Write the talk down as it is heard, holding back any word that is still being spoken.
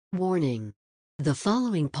Warning. The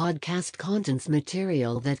following podcast contains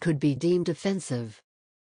material that could be deemed offensive.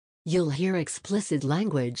 You'll hear explicit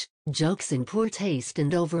language, jokes in poor taste,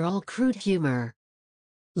 and overall crude humor.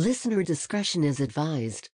 Listener discretion is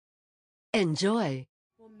advised. Enjoy.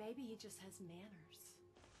 Well, maybe he just has manners.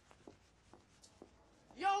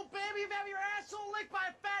 Yo, baby, you've had your asshole licked by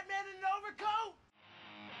a fat man in an overcoat?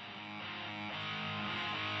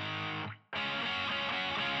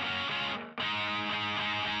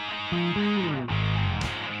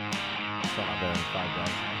 Still not better than Five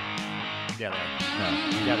Guys. Yeah, they are. No.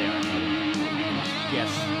 Yeah, they are.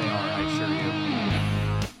 Yes, they are. I assure you.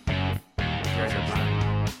 Yours are fine.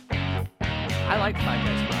 I like Five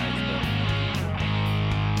Guys fries, but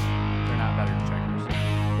they're not better than Checkers.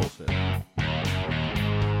 Bullshit.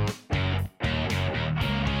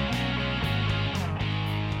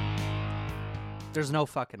 There's no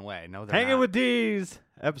fucking way. No, they're Hanging not. with D's,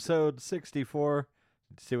 episode 64.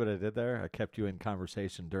 See what I did there? I kept you in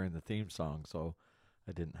conversation during the theme song, so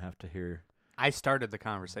I didn't have to hear. I started the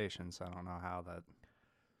conversation, so I don't know how that.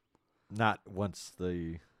 Not once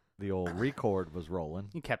the old record was rolling.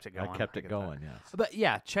 You kept it going. I kept it get going, that. yes. But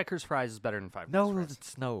yeah, Checkers fries is better than Five Guys No, fries.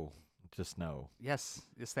 it's no. Just no. Yes,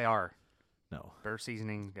 they are. No. Better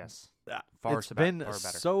seasoning, yes. It's been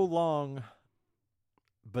so long,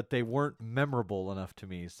 but they weren't memorable enough to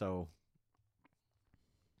me, so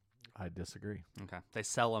I disagree. Okay. They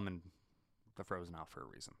sell them in the frozen out for a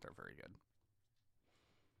reason. They're very good.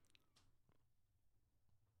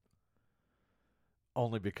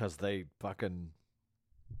 Only because they fucking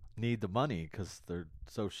need the money because they're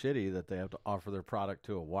so shitty that they have to offer their product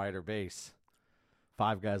to a wider base.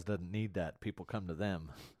 Five Guys doesn't need that. People come to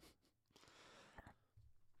them.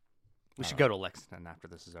 We should go to Lexington after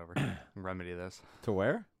this is over and remedy this. To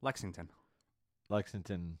where? Lexington.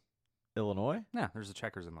 Lexington, Illinois? Yeah, there's a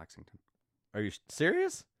Checkers in Lexington. Are you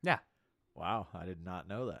serious? Yeah. Wow, I did not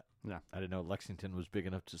know that. Yeah. I didn't know Lexington was big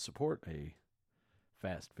enough to support a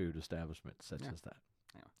fast food establishment such as that.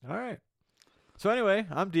 Yeah. All right. So anyway,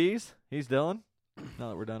 I'm Deez. He's Dylan. Now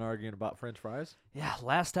that we're done arguing about French fries. Yeah,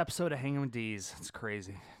 last episode of Hanging with D's. It's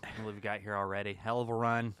crazy. I can't believe we got here already. Hell of a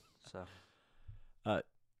run. So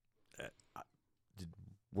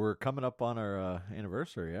We're coming up on our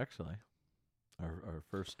anniversary, actually. Our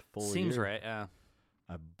first full year. seems right, yeah.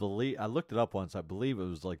 I looked it up once. I believe it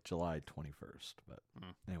was like July 21st. But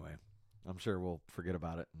anyway, I'm sure we'll forget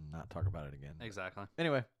about it and not talk about it again. Exactly.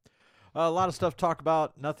 Anyway, a lot of stuff to talk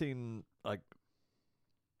about. Nothing like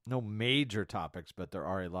no major topics, but there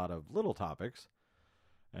are a lot of little topics.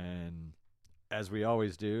 And as we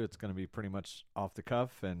always do, it's going to be pretty much off the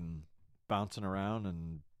cuff and bouncing around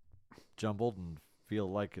and jumbled and feel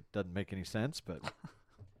like it doesn't make any sense, but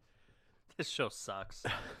This show sucks.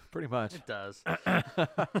 pretty much. It does.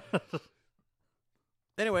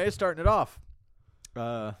 Anyway, starting it off.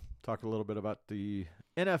 Talked a little bit about the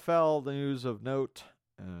NFL, the news of note,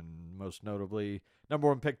 and most notably, number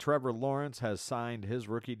one pick Trevor Lawrence has signed his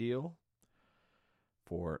rookie deal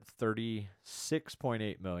for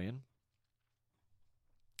 $36.8 million.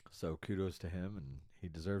 So kudos to him, and he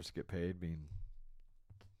deserves to get paid being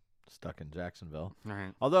stuck in Jacksonville. All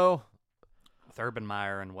right. Although, With Urban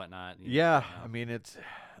Meyer and whatnot. yeah, I mean,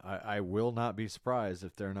 I will not be surprised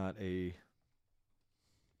if they're not a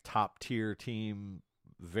top-tier team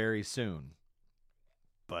very soon.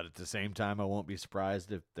 But at the same time, I won't be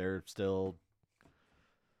surprised if they're still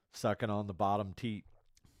sucking on the bottom teat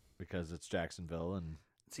because it's Jacksonville and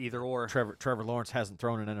It's either or. Trevor Lawrence hasn't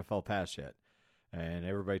thrown an NFL pass yet. And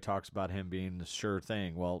everybody talks about him being the sure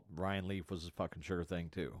thing. Well, Ryan Leaf was a fucking sure thing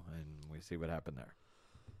too, and we see what happened there.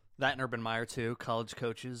 That and Urban Meyer, too. College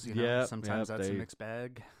coaches, you know, Yep, sometimes yep, that's a they- mixed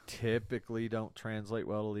bag. Typically don't translate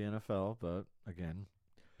well to the NFL, but again,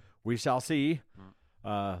 we shall see.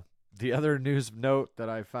 The other news of note that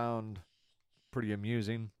I found pretty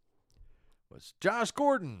amusing was Josh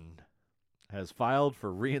Gordon has filed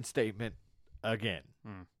for reinstatement again.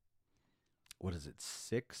 What is it,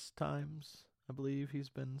 6 times, I believe, he's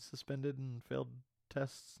been suspended and failed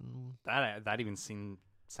tests? And That even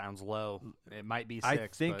sounds low. It might be 6. I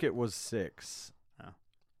think but it was 6. Oh.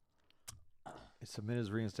 He submitted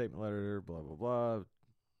his reinstatement letter, blah, blah, blah.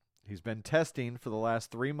 He's been testing for the last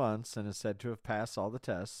 3 months and is said to have passed all the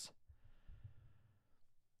tests.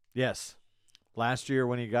 Yes. Last year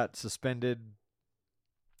when he got suspended,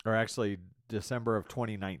 or actually December of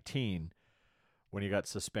 2019 when he got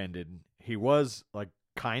suspended, he was like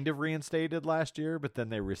kind of reinstated last year, but then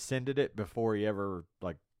they rescinded it before he ever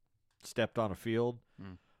like stepped on a field.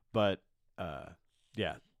 But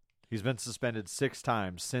yeah, he's been suspended 6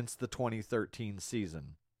 times since the 2013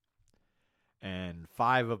 season. And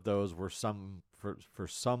 5 of those were some for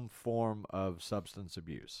some form of substance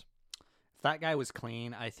abuse. If that guy was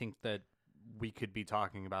clean, I think that we could be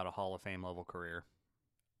talking about a Hall of Fame level career.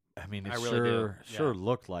 I mean, it I really do. sure Yeah.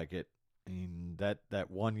 looked like it. I mean, that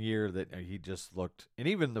 1 year that he just looked, and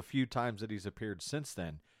even the few times that he's appeared since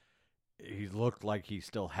then, he looked like he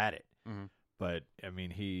still had it. Mhm. But I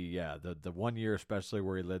mean, the 1 year especially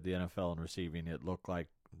where he led the NFL in receiving, it looked like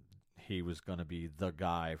he was going to be the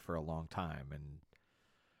guy for a long time. And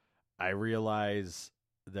I realize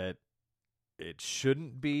that it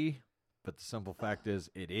shouldn't be, but the simple fact is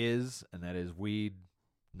it is, and that is weed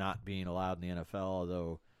not being allowed in the NFL,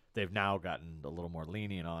 although they've now gotten a little more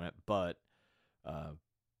lenient on it. But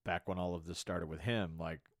back when all of this started with him,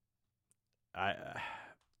 like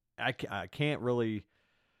I can't really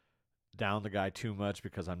down the guy too much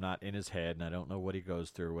because I'm not in his head and I don't know what he goes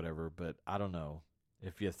through or whatever, but I don't know.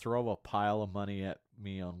 If you throw a pile of money at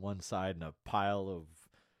me on one side and a pile of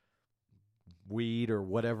weed or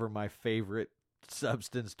whatever my favorite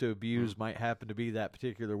substance to abuse might happen to be that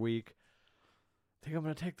particular week, I think I'm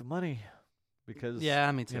going to take the money because,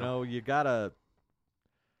 Yeah, me too. you know, you got to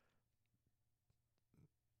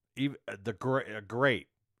great.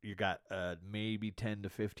 You got a maybe 10 to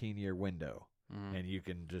 15 year window and you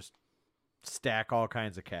can just stack all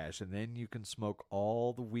kinds of cash, and then you can smoke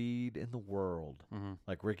all the weed in the world.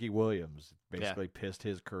 Like Ricky Williams basically pissed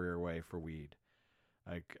his career away for weed.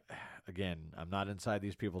 Like, again, I'm not inside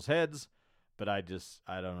these people's heads, but I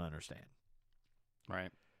don't understand. Right.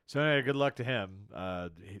 So anyway, good luck to him.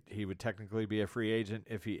 He would technically be a free agent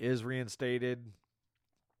if he is reinstated.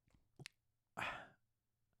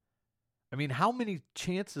 I mean, how many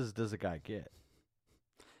chances does a guy get?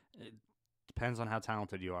 It depends on how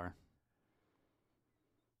talented you are.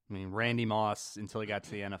 I mean, Randy Moss, until he got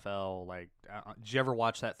to the NFL, like, did you ever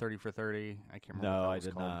watch that 30 for 30? I can't remember. No, what that I was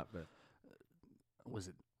did called. not. But Was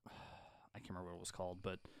it? I can't remember what it was called,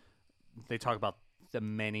 but they talk about the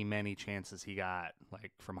many, many chances he got,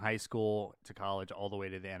 like from high school to college, all the way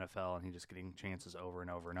to the NFL, and he just getting chances over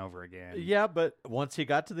and over and over again. yeah, but once he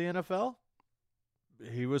got to the NFL,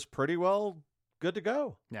 he was pretty well good to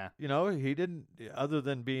go. Yeah. You know, he didn't, other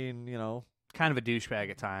than being, you know, Kind of a douchebag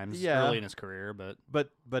at times, Yeah. early in his career, but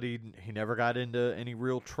but he never got into any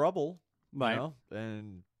real trouble, Right. you know,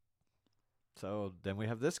 and so then we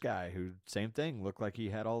have this guy who, same thing, looked like he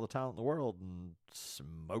had all the talent in the world and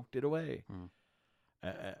smoked it away.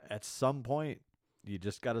 At some point, you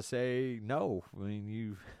just got to say no. I mean,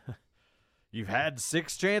 you've had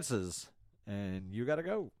 6 chances, and you got to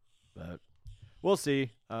go. But we'll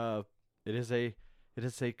see. It is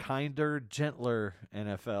a kinder, gentler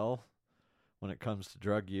NFL when it comes to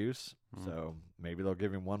drug use. So maybe they'll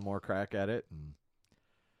give him one more crack at it, and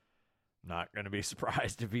I'm not going to be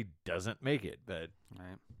surprised if he doesn't make it. But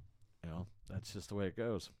right. you know, that's just the way it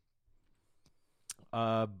goes.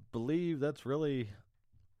 Believe that's really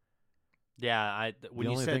Yeah, when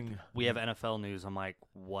you only said thing- we have NFL news, I'm like,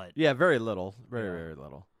 what? Yeah, very little. Very, Yeah. very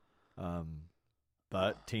little.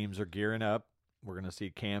 But teams are gearing up. We're going to see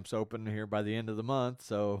camps open here by the end of the month,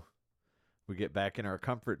 so we get back in our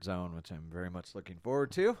comfort zone, which I'm very much looking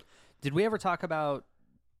forward to. Did we ever talk about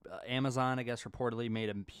Amazon, I guess, reportedly made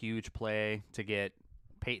a huge play to get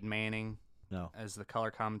Peyton Manning No. as the color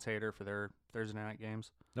commentator for their Thursday night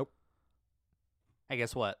games? Nope. Hey,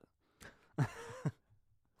 guess what?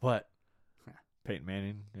 What? Yeah. Peyton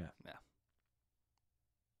Manning? Yeah.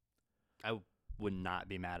 I would not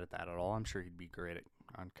be mad at that at all. I'm sure he'd be great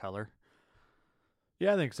on color.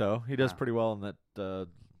 Yeah, I think so. He does Yeah. pretty well in that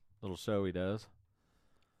little show he does.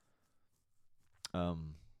 Why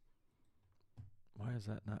is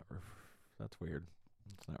that not? That's weird.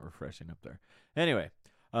 It's not refreshing up there. Anyway,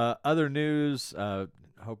 other news.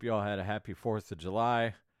 Hope you all had a happy 4th of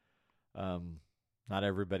July. Not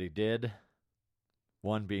everybody did.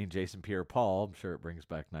 One being Jason Pierre-Paul. I'm sure it brings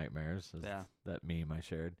back nightmares. Yeah. That meme I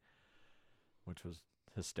shared, which was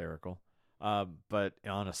hysterical. But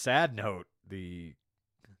on a sad note, the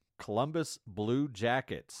Columbus Blue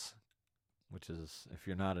Jackets, which is, if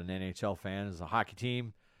you're not an NHL fan, is a hockey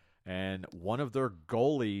team, and one of their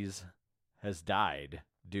goalies has died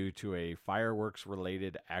due to a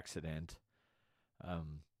fireworks-related accident.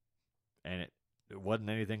 And it wasn't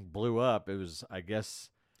anything blew up. It was, I guess,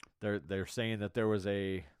 they're saying that there was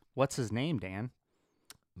a What's his name, Dan?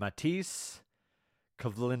 Matisse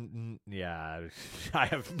Kivlin. Yeah, I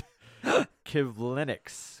have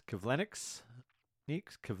Kivlenix,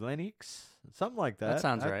 something like that. That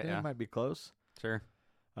sounds I right, think yeah. it might be close. Sure.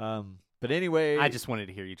 But anyway, I just wanted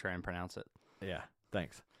to hear you try and pronounce it. yeah,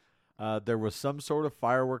 thanks. There was some sort of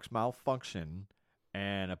fireworks malfunction,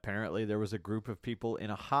 and apparently there was a group of people in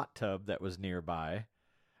a hot tub that was nearby,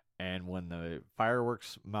 And when the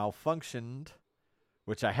fireworks malfunctioned,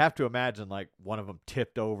 which I have to imagine, like, one of them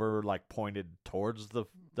tipped over, like, pointed towards the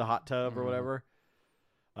hot tub or whatever.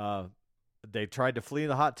 They tried to flee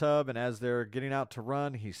the hot tub, and as they're getting out to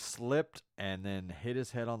run, he slipped and then hit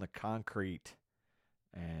his head on the concrete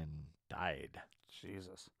and died.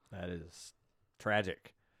 Jesus. That is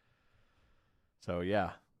tragic. So,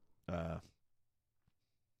 yeah.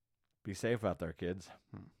 Be safe out there, kids.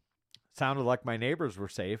 Sounded like my neighbors were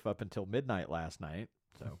safe up until midnight last night.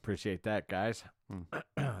 So appreciate that, guys.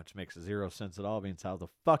 Which makes 0 sense at all, being how the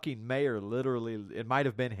fucking mayor literally, it might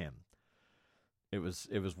have been him. It was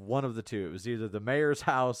one of the two. It was either the mayor's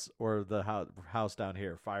house or the house down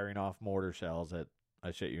here firing off mortar shells at,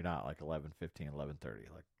 I shit you not, like 11:15,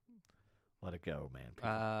 11:30. Like, let it go, man. People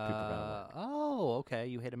gotta work. Oh, okay.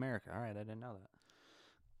 You hate America. All right, I didn't know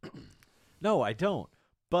that. No, I don't.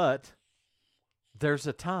 But there's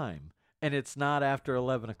a time, and it's not after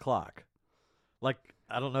 11 o'clock. Like,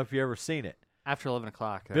 I don't know if you've ever seen it. After 11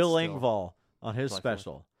 o'clock. Bill Engvall on his July 4th.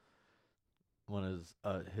 special, when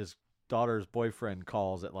his daughter's boyfriend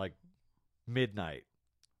calls at like midnight,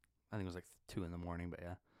 I think it was like 2 in the morning, but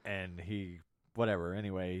yeah. and he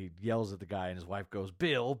he yells at the guy, and his wife goes,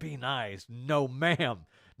 "Bill, be nice." "No, ma'am.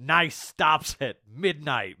 Nice stops at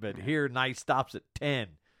midnight, but here nice stops at 10.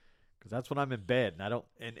 Because that's when I'm in bed, and I don't.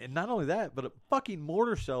 And not only that, but fucking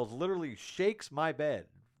mortar shells literally shakes my bed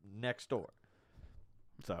next door.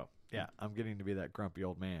 So yeah, I'm getting to be that grumpy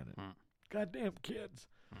old man. Goddamn kids.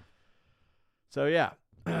 So yeah.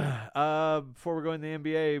 Before we go in the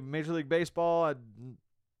NBA, Major League Baseball, a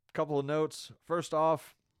couple of notes. First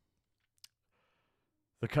off,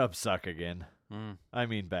 the Cubs suck again. I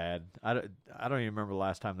mean bad. I don't even remember the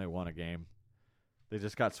last time they won a game. They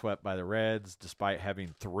just got swept by the Reds despite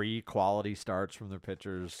having 3 quality starts from their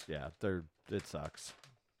pitchers. Yeah, it sucks.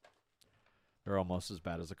 They're almost as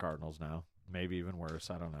bad as the Cardinals now. Maybe even worse.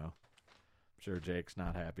 I don't know. I'm sure Jake's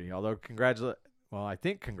not happy. Although, I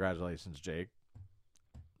think congratulations, Jake.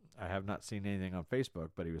 I have not seen anything on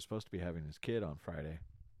Facebook, but he was supposed to be having his kid on Friday.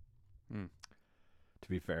 To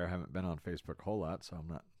be fair, I haven't been on Facebook a whole lot, so I'm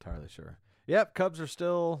not entirely sure. Yep, Cubs are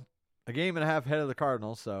still a game and a half ahead of the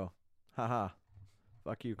Cardinals, so haha.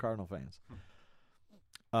 Fuck you, Cardinal fans.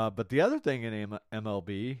 But the other thing in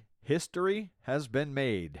MLB, history has been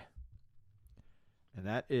made. And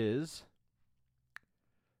that is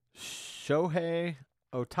Shohei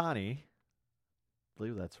Ohtani. I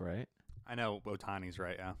believe that's right. I know Otani's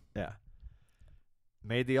right, yeah. Yeah.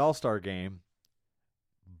 Made the All-Star game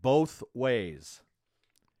both ways.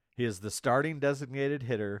 He is the starting designated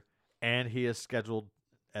hitter, and he is scheduled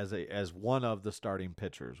as one of the starting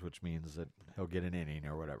pitchers, which means that he'll get an inning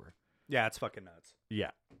or whatever. Yeah, it's fucking nuts.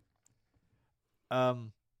 Yeah.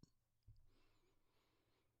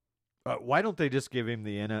 Why don't they just give him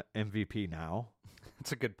the MVP now?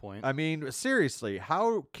 That's a good point. I mean, seriously,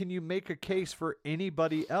 how can you make a case for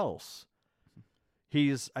anybody else?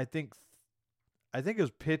 I think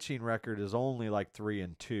his pitching record is only like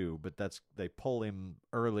 3-2, but they pull him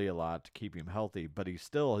early a lot to keep him healthy. But his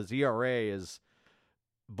ERA is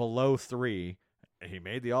below 3. He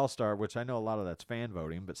made the All-Star, which I know a lot of that's fan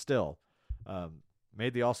voting, but still,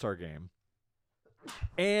 made the All-Star game.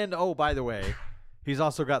 And by the way, he's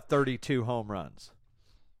also got 32 home runs.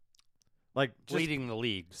 Like leading the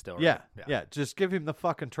league still. Right? Yeah. Just give him the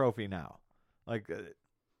fucking trophy now. Like,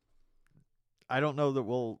 I don't know that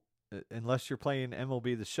we'll. Unless you're playing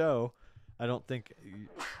MLB The Show, I don't think.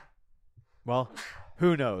 Well,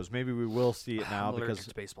 who knows? Maybe we will see it now because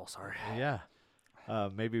it's baseball. Sorry. Yeah,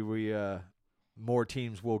 maybe we more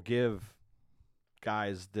teams will give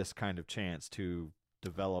guys this kind of chance to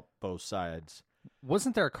develop both sides.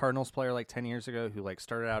 Wasn't there a Cardinals player like 10 years ago who like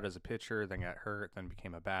started out as a pitcher, then got hurt, then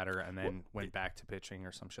became a batter, and then went back to pitching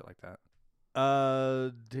or some shit like that?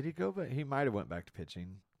 Did he go back? He might have went back to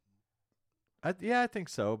pitching. I think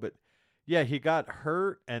so. But, yeah, he got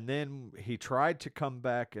hurt, and then he tried to come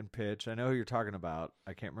back and pitch. I know who you're talking about.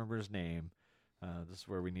 I can't remember his name. This is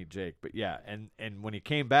where we need Jake. But, yeah, and when he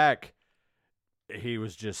came back, he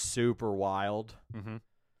was just super wild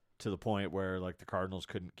to the point where, like, the Cardinals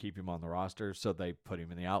couldn't keep him on the roster, so they put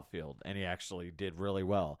him in the outfield, and he actually did really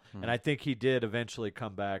well. And I think he did eventually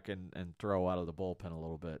come back and throw out of the bullpen a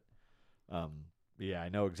little bit. Yeah, I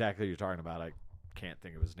know exactly what you're talking about. I can't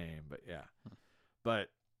think of his name, but yeah. But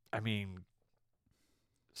I mean,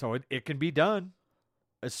 so it can be done,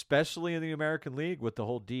 especially in the American League with the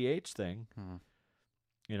whole DH thing.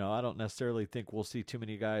 You know, I don't necessarily think we'll see too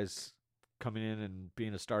many guys coming in and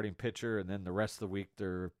being a starting pitcher, and then the rest of the week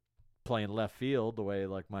they're playing left field the way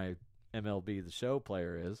like my MLB The Show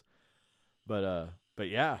player is. But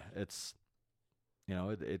yeah,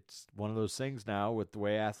 it's one of those things now with the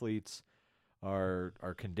way athletes are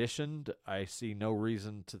conditioned. I see no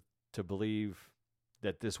reason to believe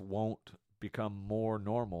that this won't become more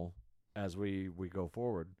normal as we go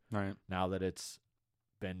forward. Right. Now that it's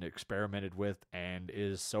been experimented with and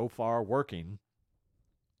is so far working,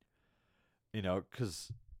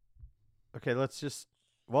 because, okay,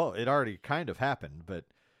 it already kind of happened, but,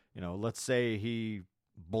 let's say he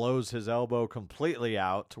blows his elbow completely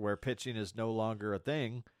out to where pitching is no longer a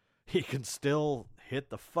thing. He can still hit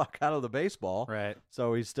the fuck out of the baseball. Right.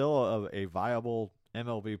 So he's still a viable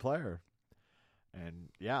MLB player. And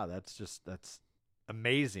yeah, that's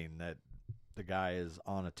amazing that the guy is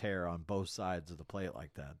on a tear on both sides of the plate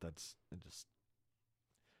like that. It's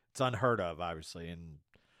unheard of, obviously. And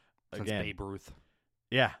Since again, Babe Ruth.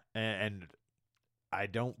 yeah, and I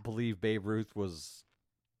don't believe Babe Ruth was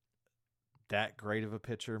that great of a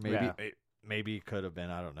pitcher. Maybe it could have been.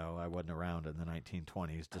 I don't know. I wasn't around in the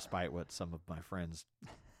 1920s, despite what some of my friends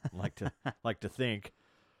like to think.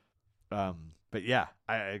 But yeah,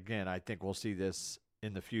 I think we'll see this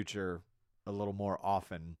in the future a little more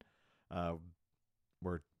often,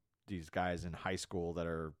 where these guys in high school that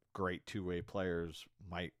are great two-way players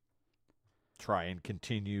might try and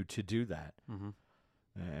continue to do that. Mm-hmm.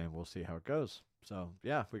 And we'll see how it goes. So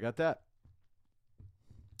yeah, we got that.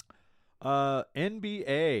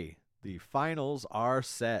 NBA, the finals are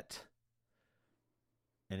set.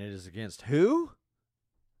 And it is against who?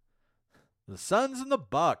 The Suns and the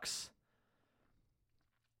Bucks.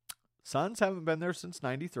 Suns haven't been there since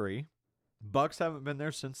 93. Bucks haven't been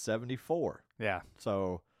there since 74. Yeah.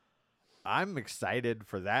 So I'm excited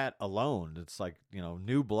for that alone. It's like,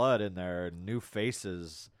 new blood in there, new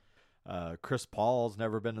faces. Chris Paul's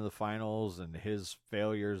never been to the finals, and his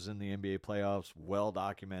failures in the NBA playoffs well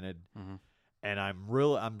documented. Mm-hmm. And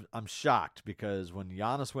I'm shocked because when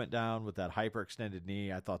Giannis went down with that hyperextended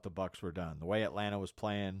knee, I thought the Bucks were done. The way Atlanta was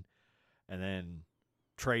playing, and then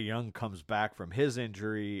Trae Young comes back from his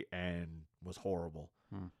injury and was horrible.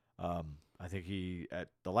 I think at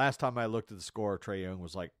the last time I looked at the score, Trae Young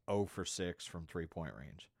was like 0 for 6 from 3-point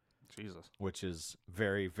range. Jesus. Which is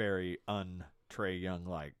very, very un-Trae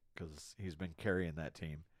Young-like because he's been carrying that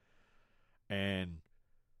team. And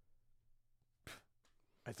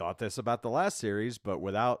I thought this about the last series, but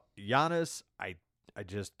without Giannis, I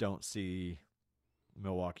just don't see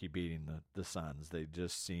Milwaukee beating the Suns. They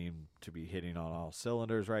just seem to be hitting on all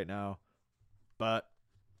cylinders right now. But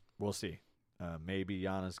we'll see. Maybe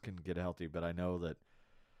Giannis can get healthy, but I know that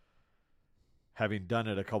having done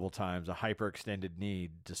it a couple times, a hyperextended knee,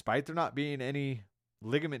 despite there not being any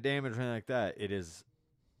ligament damage or anything like that, it is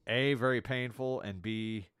A, very painful, and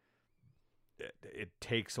B, it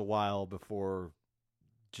takes a while before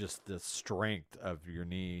just the strength of your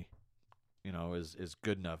knee, is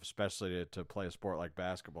good enough, especially to play a sport like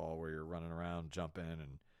basketball where you're running around, jumping.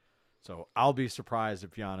 And so I'll be surprised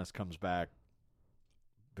if Giannis comes back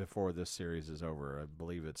before this series is over. I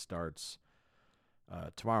believe it starts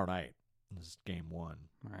tomorrow night. This is game 1.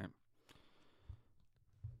 All right.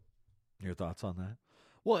 Your thoughts on that?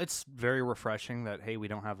 Well, it's very refreshing that, hey, we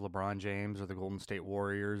don't have LeBron James or the Golden State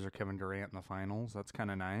Warriors or Kevin Durant in the finals. That's kind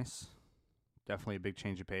of nice. Definitely a big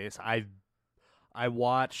change of pace. I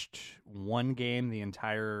watched one game the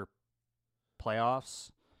entire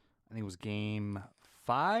playoffs. I think it was game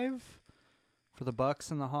 5 for the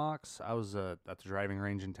Bucks and the Hawks. I was at the driving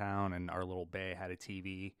range in town, and our little bay had a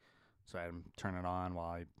TV, so I had him turn it on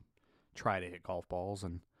while I try to hit golf balls.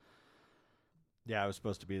 And yeah, I was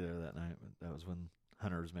supposed to be there that night, but that was when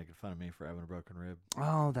Hunter was making fun of me for having a broken rib.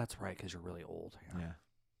 oh, that's right, because you're really old. Yeah.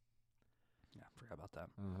 Yeah, forgot about that.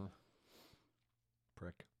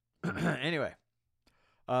 Prick. Anyway.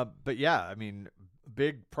 But yeah, I mean,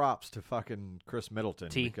 big props to fucking Chris Middleton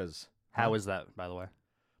because How is that, by the way?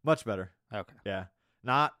 much better. Okay. Yeah.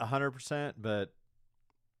 Not 100%, but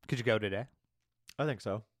Could you go today? I think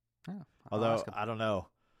so. Oh, I'll Although ask him. I don't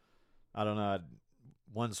know.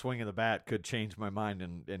 One swing of the bat could change my mind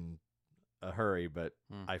in a hurry, but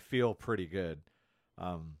I feel pretty good.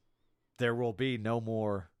 There will be no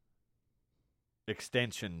more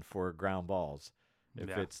extension for ground balls. If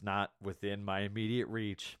it's not within my immediate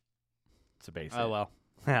reach, it's a base hit. Oh, well.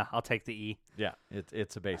 Yeah, I'll take the E. Yeah,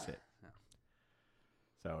 it's a base hit. Yeah.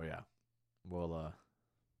 So, yeah. We'll,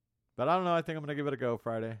 but I don't know. I think I'm going to give it a go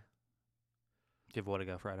Friday. Give what a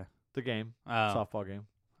go Friday? The game. Oh. Softball game.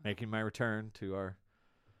 Making my return to our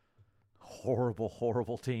horrible,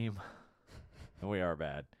 horrible team. And we are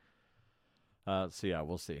bad. So, yeah,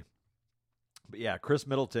 we'll see. But, yeah, Chris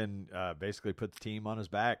Middleton basically put the team on his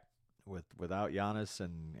back without Giannis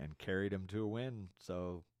and carried him to a win.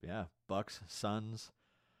 So, yeah, Bucks, Suns.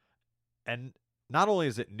 And not only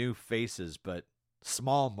is it new faces, but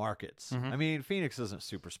small markets. Mhm. I mean, Phoenix isn't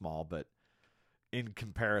super small, but in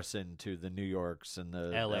comparison to the New Yorks and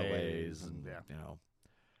the LAs and, yeah. you know,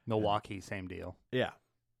 Milwaukee, same deal. yeah.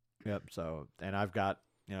 Yep. So, and I've got,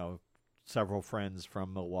 you know, several friends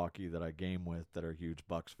from Milwaukee that I game with that are huge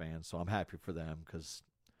Bucks fans. So I'm happy for them because,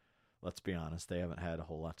 let's be honest, they haven't had a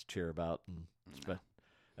whole lot to cheer about. And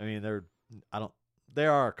I mean, they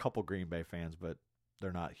are a couple Green Bay fans, but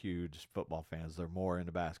they're not huge football fans. They're more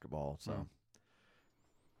into basketball. So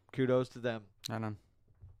kudos to them. I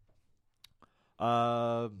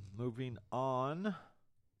know. Moving on.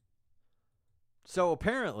 So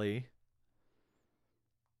apparently,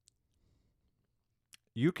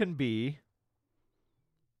 you can be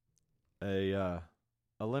a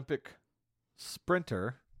Olympic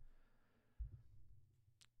sprinter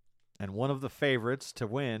and one of the favorites to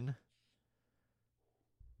win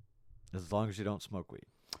as long as you don't smoke weed.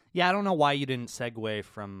 Yeah, I don't know why you didn't segue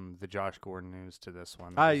from the Josh Gordon news to this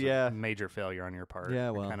one. Ah, That was a yeah. major failure on your part. Yeah,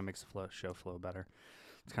 well. It kind of makes the show flow better.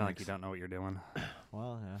 It's kind of like you Thanks. don't know what you're doing.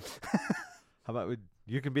 Well, yeah. How about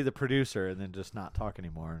you can be the producer and then just not talk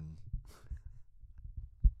anymore?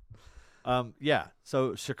 And yeah.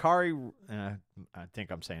 So Sha'Carri, I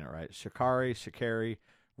think I'm saying it right. Sha'Carri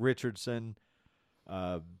Richardson,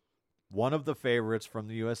 one of the favorites from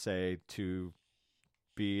the USA to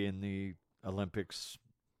be in the Olympics.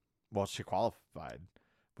 Well, she qualified,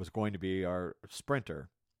 was going to be our sprinter.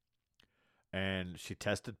 And she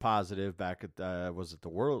tested positive back at was it the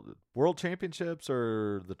World Championships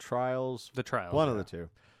or the trials? The trials. One of the two.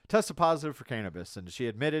 Tested positive for cannabis, and she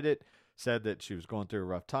admitted it. Said that she was going through a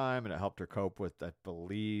rough time, and it helped her cope with, I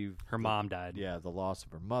believe, Her mom died. yeah, the loss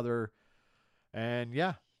of her mother. And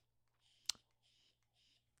yeah,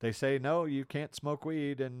 they say no, you can't smoke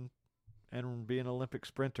weed and be an Olympic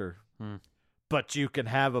sprinter, but you can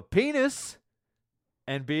have a penis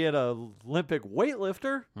and be an Olympic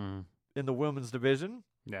weightlifter. In the women's division.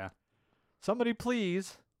 Yeah. Somebody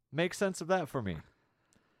please make sense of that for me.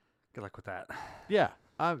 Good luck with that. Yeah.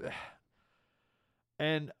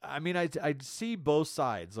 And I mean, I see both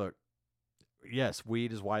sides. Look, yes,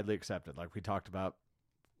 weed is widely accepted, like we talked about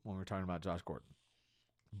when we were talking about Josh Gordon.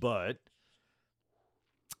 But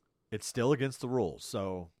it's still against the rules.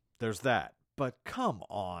 So there's that. But come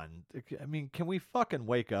on. I mean, can we fucking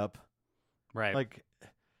wake up? Right. Like,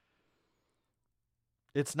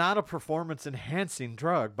 it's not a performance-enhancing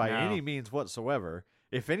drug by No. any means whatsoever.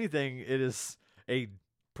 If anything, it is a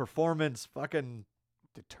performance fucking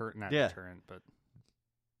Not Yeah. deterrent, but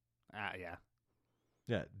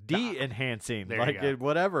yeah. de-enhancing. There you Like go.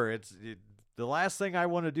 whatever. The last thing I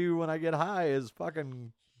want to do when I get high is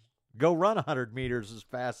fucking go run 100 meters as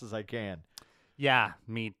fast as I can. Yeah,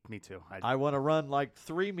 me too. I want to run like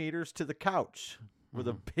 3 meters to the couch with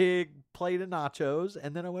a big plate of nachos,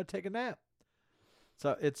 and then I want to take a nap.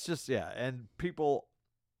 So it's just, yeah, and people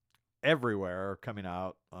everywhere are coming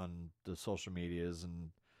out on the social medias and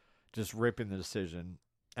just ripping the decision,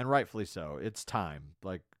 and rightfully so. It's time.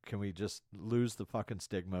 Like, can we just lose the fucking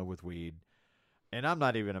stigma with weed? And I'm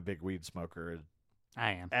not even a big weed smoker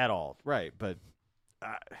I am. at all, right? But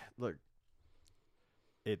look,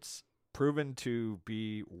 it's proven to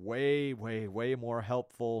be way, way, way more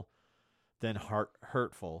helpful than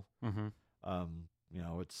hurtful. Mm-hmm. You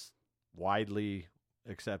know, it's widely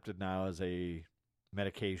accepted now as a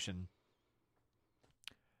medication,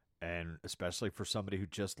 and especially for somebody who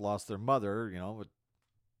just lost their mother, you know, would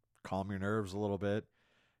calm your nerves a little bit.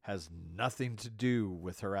 Has nothing to do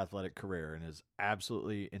with her athletic career, and is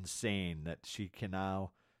absolutely insane that she can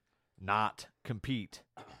now not compete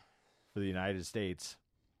for the United States.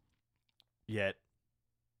 Yet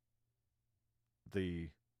the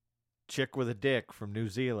chick with a dick from New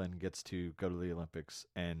Zealand gets to go to the Olympics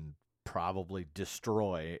and probably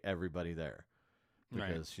destroy everybody there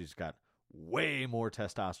because she's got way more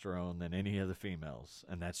testosterone than any of the females,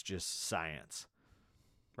 and that's just science.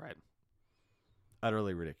 Right.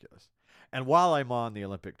 Utterly ridiculous. And while I'm on the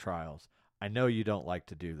Olympic trials, I know you don't like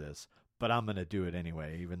to do this, but I'm going to do it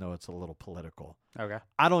anyway, even though it's a little political. Okay.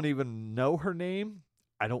 I don't even know her name.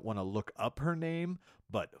 I don't want to look up her name,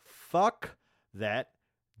 but fuck that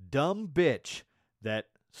dumb bitch that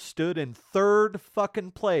stood in third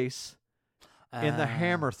fucking place in the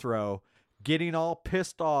hammer throw, getting all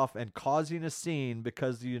pissed off and causing a scene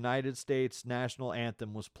because the United States national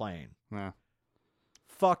anthem was playing. Yeah.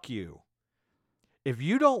 Fuck you. If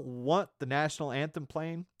you don't want the national anthem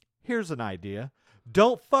playing, here's an idea.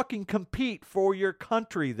 Don't fucking compete for your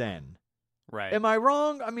country then. Right. Am I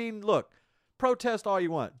wrong? I mean, look, protest all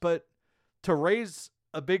you want, but to raise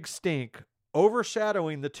a big stink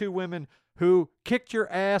overshadowing the two women who kicked your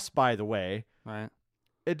ass, by the way, Right.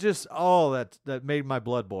 It just that made my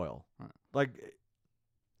blood boil. Right. Like,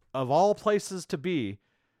 of all places to be,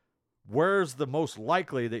 where's the most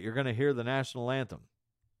likely that you're going to hear the national anthem?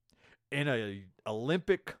 In a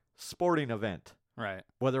Olympic sporting event. Right.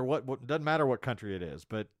 Whether what doesn't matter what country it is,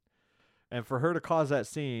 and for her to cause that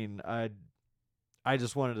scene, I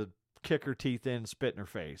just wanted to kick her teeth in, spit in her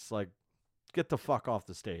face, like, get the fuck off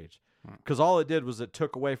the stage, because all it did was it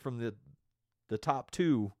took away from the top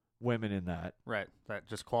 2 women in that. Right. That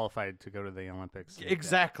just qualified to go to the Olympics.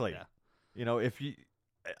 Exactly. Yeah. You know, if you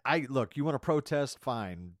want to protest,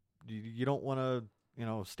 fine. You don't want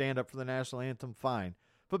to, stand up for the national anthem, fine.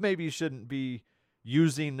 But maybe you shouldn't be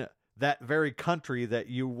using that very country that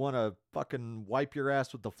you want to fucking wipe your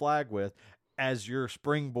ass with the flag with as your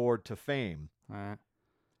springboard to fame. Right.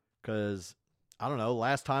 Because, I don't know,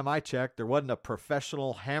 last time I checked, there wasn't a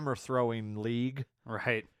professional hammer throwing league.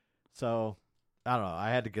 Right. So, I don't know.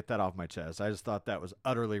 I had to get that off my chest. I just thought that was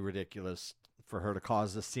utterly ridiculous for her to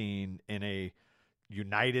cause a scene in a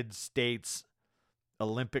United States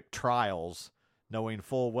Olympic trials, knowing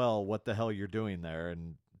full well what the hell you're doing there,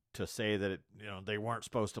 and to say that they weren't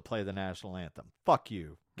supposed to play the national anthem. Fuck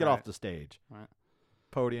you. Get off the stage. Right.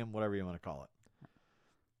 Podium, whatever you want to call it.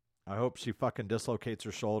 I hope she fucking dislocates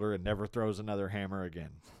her shoulder and never throws another hammer again.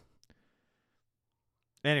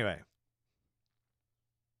 Anyway.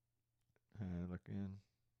 Look in.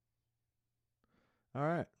 All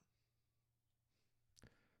right.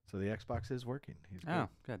 So the Xbox is working. He's good. Oh,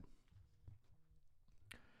 good.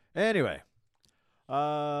 Anyway.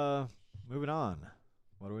 Moving on.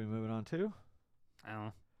 What are we moving on to? I don't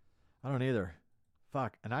know. I don't either.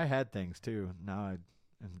 Fuck. And I had things too. Now I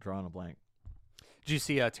am drawing a blank. Did you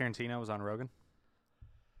see Tarantino was on Rogan?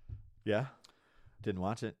 Yeah. Didn't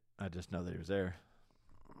watch it. I just know that he was there.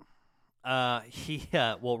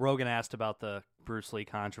 Rogan asked about the Bruce Lee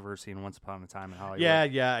controversy in Once Upon a Time in Hollywood.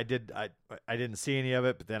 Yeah, I did. I didn't see any of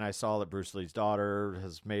it, but then I saw that Bruce Lee's daughter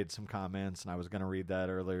has made some comments, and I was going to read that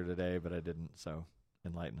earlier today, but I didn't. So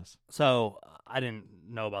enlighten us. So I didn't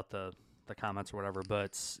know about the comments or whatever,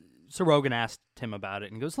 but so Rogan asked him about it,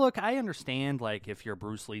 and he goes, "Look, I understand, like, if you're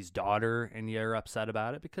Bruce Lee's daughter and you're upset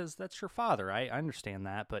about it because that's your father. I understand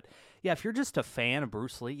that, but yeah, if you're just a fan of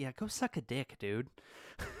Bruce Lee, yeah, go suck a dick, dude."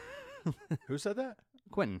 Who said that?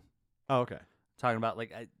 Quentin. Oh, okay. Talking about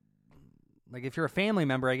like if you're a family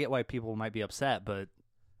member, I get why people might be upset, but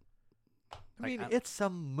I mean, it's a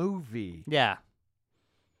movie. yeah,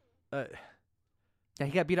 Uh, yeah,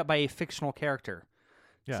 he got beat up by a fictional character.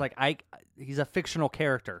 Yeah. It's like he's a fictional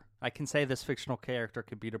character. I can say this fictional character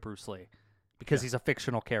could beat a Bruce Lee because he's a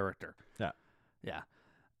fictional character. Yeah. Yeah.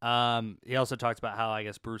 He also talked about how I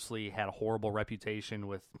guess Bruce Lee had a horrible reputation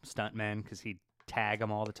with stuntmen because he'd tag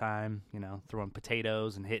them all the time, throwing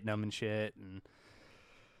potatoes and hitting them and shit. And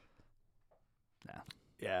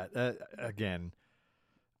yeah. Again,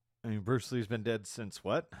 I mean, Bruce Lee's been dead since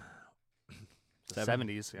what? the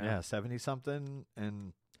 70s. Yeah, 70-something.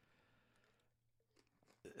 And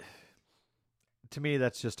to me,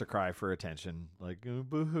 that's just a cry for attention. Like,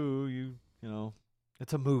 boo-hoo, you know,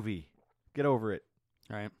 it's a movie. Get over it.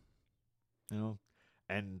 Right.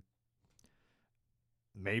 And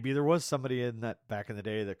maybe there was somebody in that back in the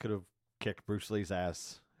day that could have kicked Bruce Lee's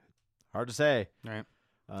ass. Hard to say. Right.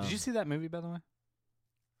 Did you see that movie, by the way?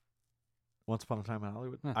 Once Upon a Time in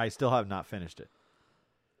Hollywood? Huh. I still have not finished it.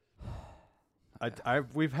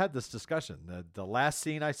 We've had this discussion. The last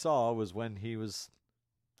scene I saw was when he was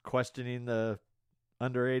questioning the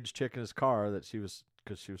underage chick in his car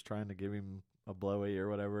because she was trying to give him a blowy or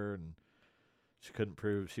whatever, and she couldn't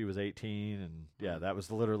prove she was 18. And yeah, that was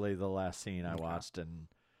literally the last scene I watched, and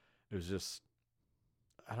it was just,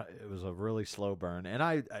 it was a really slow burn.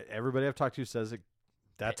 And everybody I've talked to says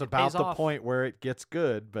that's about the point where it gets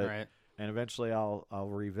good, but right. And eventually I'll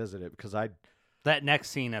revisit it because that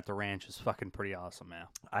next scene at the ranch is fucking pretty awesome, man.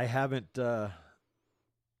 I haven't. I'm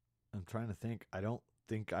trying to think. I don't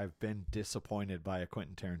think I've been disappointed by a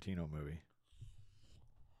Quentin Tarantino movie.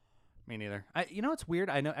 Me neither. It's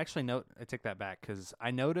weird. I take that back because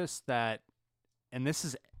I noticed that, and this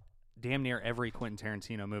is damn near every Quentin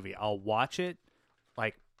Tarantino movie. I'll watch it.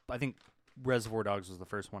 Like, I think Reservoir Dogs was the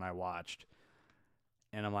first one I watched,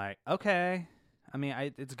 and I'm like, okay. I mean,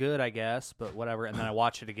 it's good, I guess, but whatever. And then I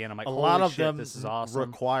watch it again. I'm like, a holy lot of shit, them this is awesome.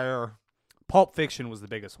 Require. Pulp Fiction was the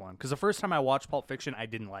biggest one because the first time I watched Pulp Fiction, I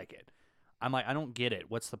didn't like it. I'm like, I don't get it.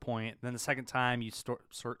 What's the point? Then the second time, you start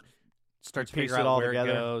to figure out where it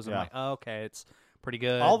goes. I'm like, oh, okay, it's pretty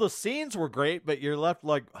good. All the scenes were great, but you're left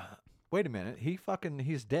like, wait a minute,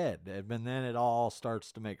 he's dead, and then it all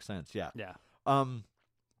starts to make sense. Yeah. Yeah.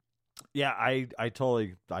 Yeah.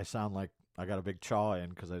 I sound like I got a big chaw in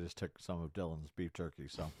because I just took some of Dylan's beef jerky.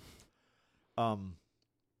 So,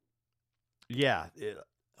 yeah,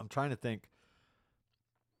 I'm trying to think.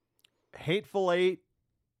 Hateful Eight.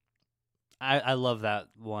 I love that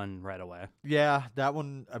one right away. Yeah, that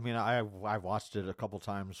one. I mean, I watched it a couple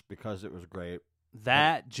times because it was great.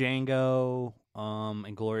 That Django,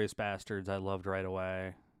 Inglourious Bastards, I loved right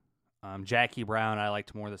away. Jackie Brown, I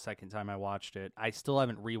liked more the second time I watched it. I still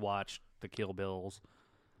haven't rewatched the Kill Bills.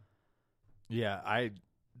 Yeah,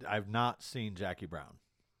 I've not seen Jackie Brown.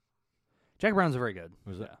 Jackie Brown's very good.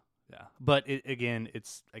 Was it? Yeah. But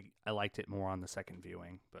I liked it more on the second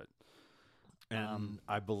viewing. But And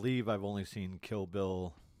I believe I've only seen Kill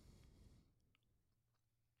Bill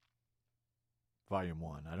Volume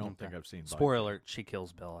 1. I don't think I've seen Volume spoiler alert, she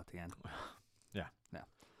kills Bill at the end. Yeah. No.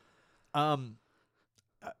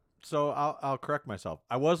 So I'll correct myself.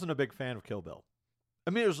 I wasn't a big fan of Kill Bill.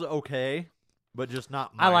 I mean, it was okay, but just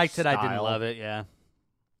not my I liked it. I didn't style. love it. Yeah.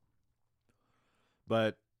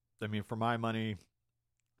 But, I mean, for my money,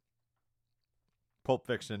 Pulp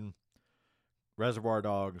Fiction, Reservoir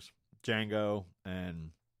Dogs, Django,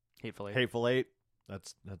 and Hateful Eight. Hateful Eight,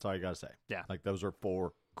 that's all you got to say. Yeah. Like, those are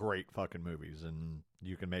 4 great fucking movies, and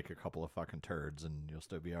you can make a couple of fucking turds, and you'll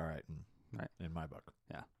still be all right in my book.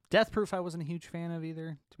 Yeah. Death Proof I wasn't a huge fan of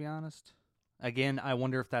either, to be honest. Again, I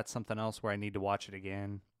wonder if that's something else where I need to watch it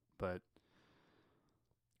again, but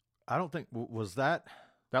I don't think, was that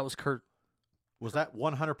was Kurt.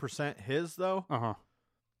 100% his, though? Uh-huh.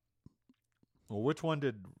 Well, which one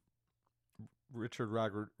did Richard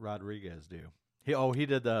Rodriguez do? He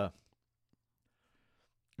did it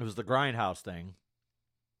was the Grindhouse thing.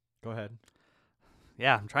 Go ahead.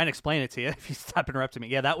 Yeah, I'm trying to explain it to you if you stop interrupting me.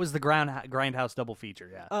 Yeah, that was the Grindhouse double feature,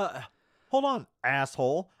 yeah. Hold on,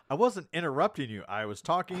 asshole. I wasn't interrupting you. I was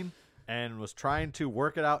talking and was trying to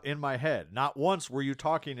work it out in my head. Not once were you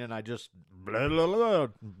talking and I just blah, blah, blah,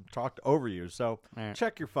 talked over you. So right.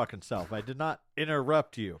 Check your fucking self. I did not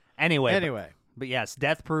interrupt you. Anyway. But yes,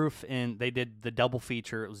 Death Proof, and they did the double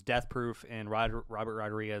feature. It was Death Proof, and Robert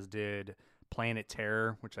Rodriguez did Planet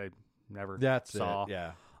Terror, which I never saw. It,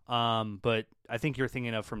 yeah. But I think you're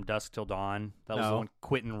thinking of From Dusk Till Dawn. That was the one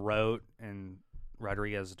Quentin wrote and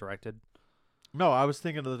Rodriguez directed. No, I was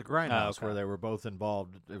thinking of the Grindhouse okay. where they were both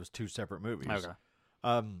involved. It was 2 separate movies. Okay.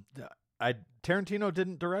 Tarantino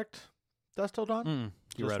didn't direct Dusk Till Dawn?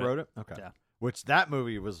 He Just wrote it? Okay. Yeah. Which that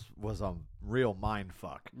movie was a real mind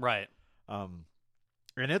fuck. Right. And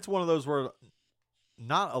it's one of those where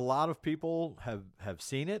not a lot of people have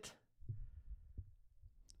seen it.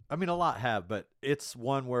 I mean, a lot have, but it's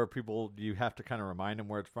one where you have to kind of remind them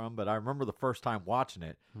where it's from. But I remember the first time watching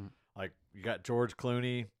it, like you got George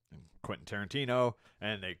Clooney and Quentin Tarantino,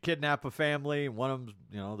 and they kidnap a family. And one of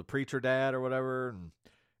them's, the preacher dad or whatever, and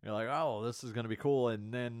you're like, oh, this is gonna be cool.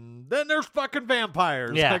 And then there's fucking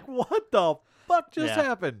vampires. Yeah. Like, what the fuck just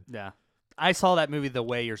happened? Yeah. I saw that movie the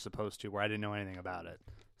way you're supposed to, where I didn't know anything about it.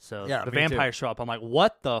 So Yeah, the me too. vampires show up. I'm like,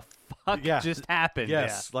 what the fuck Yeah. just happened?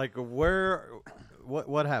 Yes, like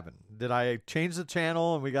what happened? Did I change the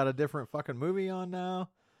channel and we got a different fucking movie on now?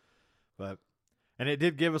 And it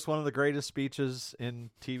did give us one of the greatest speeches in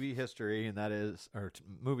TV history, and that is,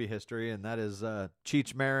 movie history, and that is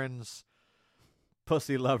Cheech Marin's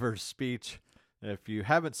Pussy Lovers speech. If you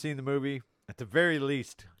haven't seen the movie, at the very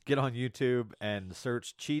least, get on YouTube and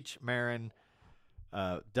search Cheech Marin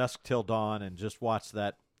Dusk Till Dawn and just watch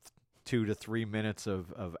that 2 to 3 minutes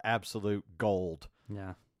of absolute gold.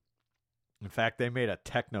 Yeah. In fact, they made a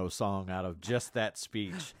techno song out of just that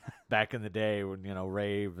speech back in the day when,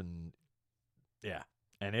 rave and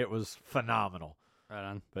and it was phenomenal. Right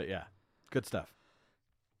on. But yeah, good stuff.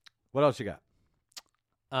 What else you got?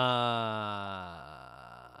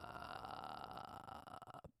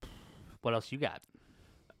 What else you got?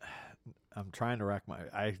 I'm trying to rack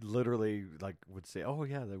I literally would say, oh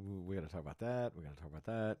yeah, we got to talk about that. We got to talk about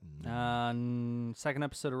that. And Second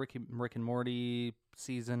episode of Rick and Morty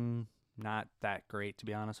season, not that great, to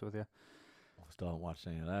be honest with you. Still haven't watched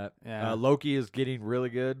any of that. Yeah. Loki is getting really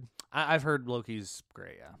good. I've heard Loki's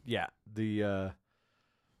great. Yeah. Yeah.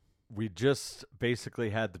 We just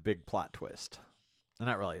basically had the big plot twist.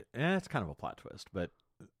 Not really. It's kind of a plot twist, but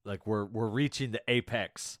we're reaching the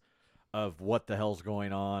apex of what the hell's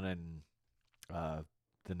going on, and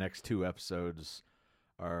the next 2 episodes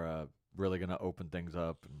are really going to open things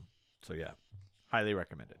up. And so yeah, highly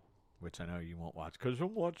recommended. Which I know you won't watch because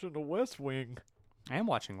I'm watching The West Wing. I am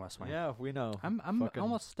watching West Wing. Yeah, we know. I'm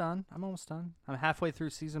almost done. I'm halfway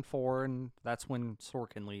through season 4, and that's when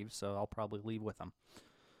Sorkin leaves, so I'll probably leave with him.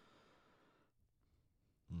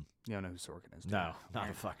 You don't know who Sorkin is, do No, you?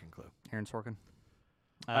 not a fucking clue. Aaron Sorkin.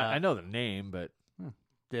 I know the name, but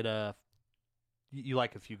Did You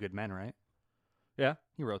like A Few Good Men, right? Yeah.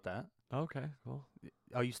 He wrote that. Okay. Cool.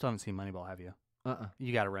 Oh, you still haven't seen Moneyball, have you?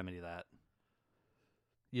 You got to remedy that.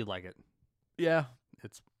 You'd like it. Yeah.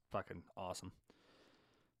 It's fucking awesome.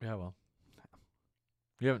 Yeah. Well,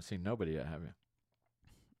 you haven't seen Nobody yet, have you?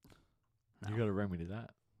 No. You got to remedy that.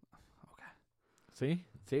 Okay.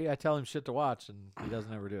 See, I tell him shit to watch, and he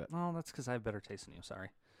doesn't ever do it. Well, that's because I have better taste than you. Sorry.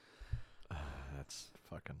 That's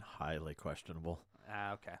fucking highly questionable.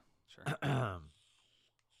 Okay. Sure.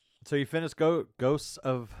 So you finished Ghosts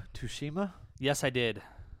of Tsushima? Yes, I did.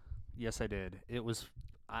 It was.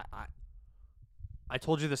 I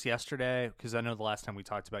told you this yesterday because I know the last time we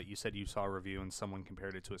talked about it, you said you saw a review and someone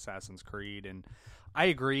compared it to Assassin's Creed, and I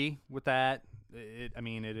agree with that. It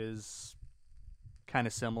is kind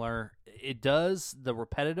of similar. It does the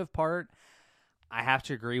repetitive part. I have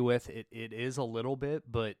to agree with it. It is a little bit,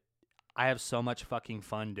 but I have so much fucking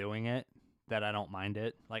fun doing it that I don't mind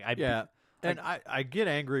it. And I get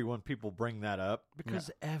angry when people bring that up because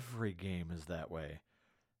every game is that way.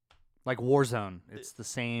 Like Warzone, it's the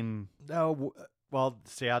same. No, well,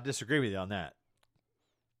 see, I disagree with you on that.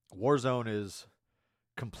 Warzone is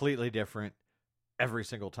completely different every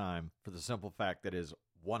single time for the simple fact that it is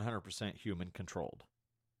 100% human controlled.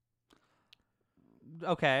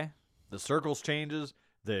 Okay. The circles changes.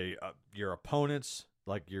 Your opponents,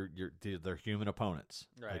 like they're human opponents.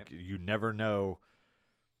 Right. Like you never know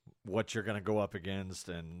what you're going to go up against,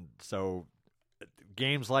 and so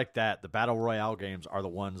games like that, the battle royale games, are the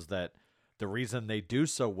ones that the reason they do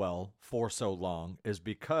so well for so long is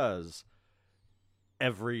because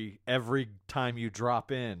every time you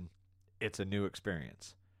drop in, it's a new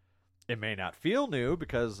experience. It may not feel new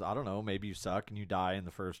because, I don't know, maybe you suck and you die in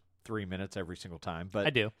the first 3 minutes every single time, but I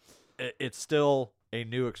do. It's still a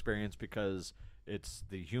new experience because it's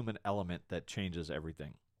the human element that changes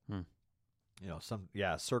everything. You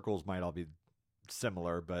know, circles might all be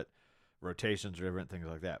similar, but rotations are different, things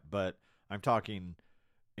like that. But I'm talking,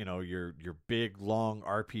 you know, your big, long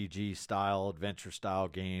RPG style, adventure style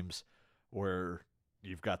games where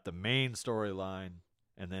you've got the main storyline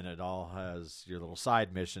and then it all has your little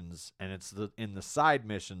side missions, and it's in the side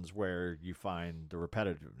missions where you find the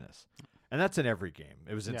repetitiveness. And that's in every game.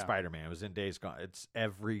 It was in Spider-Man. It was in Days Gone. It's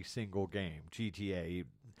every single game. GTA.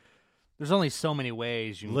 There's only so many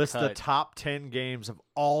ways you can list cut. the top 10 games of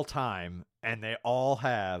all time, and they all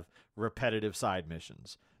have repetitive side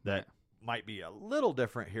missions that might be a little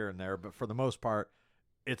different here and there, but for the most part,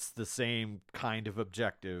 it's the same kind of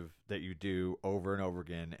objective that you do over and over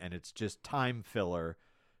again, and it's just time filler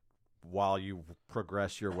while you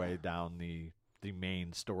progress your way down the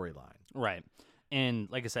main storyline. Right. And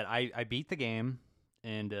like I said, I beat the game,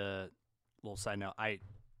 and little side note, I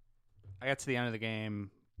got to the end of the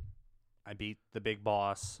game, I beat the big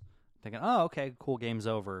boss, thinking, oh, okay, cool, game's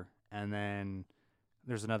over. And then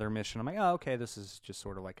there's another mission. I'm like, oh, okay, this is just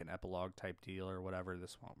sort of like an epilogue type deal or whatever.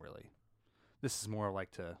 This is more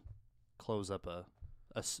like to close up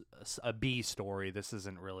a B story. This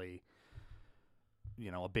isn't really,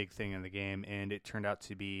 you know, a big thing in the game. And it turned out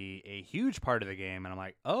to be a huge part of the game. And I'm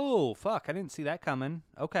like, oh, fuck, I didn't see that coming.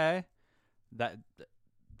 Okay. That,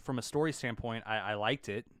 from a story standpoint, I liked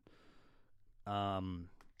it.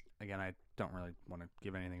 Again, I don't really want to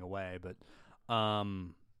give anything away, but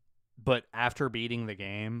after beating the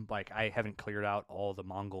game, like, I haven't cleared out all the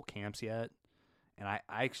Mongol camps yet, and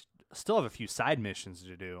I still have a few side missions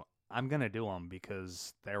to do. I'm gonna do them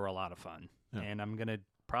because they were a lot of fun, and I'm gonna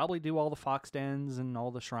probably do all the fox dens and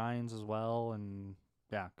all the shrines as well, and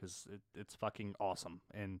yeah, because it's fucking awesome.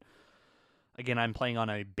 And again, I'm playing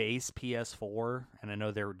on a base PS4, and I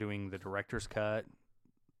know they're doing the director's cut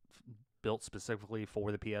built specifically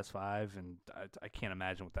for the PS5, and I can't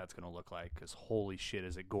imagine what that's going to look like, because holy shit,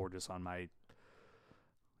 is it gorgeous on my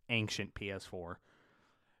ancient PS4.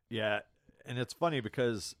 Yeah, and it's funny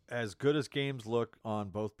because as good as games look on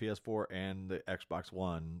both PS4 and the Xbox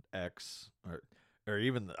One X, or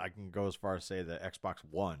even I can go as far as say the Xbox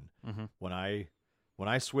One, when I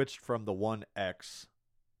switched from the One X,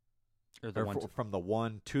 from the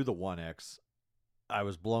One to the One X, I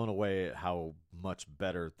was blown away at how much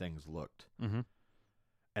better things looked. Mm-hmm.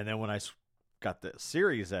 And then when I got the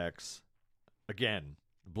Series X, again,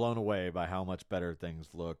 blown away by how much better things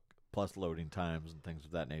look, plus loading times and things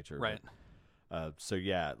of that nature. Right. So,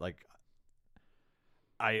 yeah, like,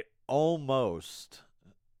 I almost,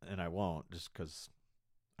 and I won't just because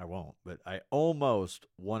I won't, but I almost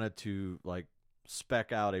wanted to, like,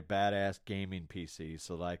 spec out a badass gaming PC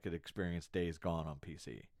so that I could experience Days Gone on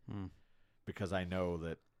PC. Because I know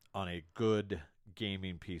that on a good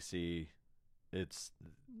gaming PC, it's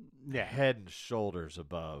head and shoulders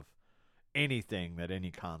above anything that any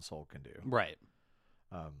console can do. Right.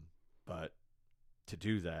 But to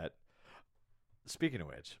do that, speaking of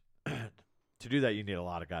which, to do that, you need a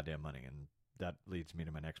lot of goddamn money, and that leads me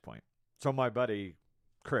to my next point. So my buddy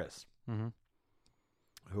Chris,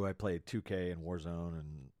 who I played 2K and Warzone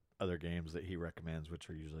and other games that he recommends, which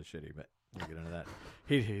are usually shitty, but we'll get into that.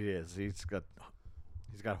 He's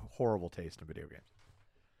got horrible taste in video games.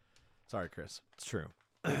 Sorry, Chris. It's true.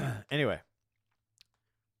 Anyway,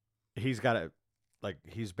 he's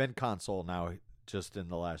been console now. Just in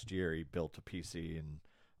the last year, he built a PC, and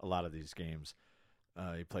a lot of these games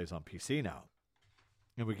he plays on PC now.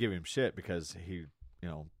 And we give him shit because he,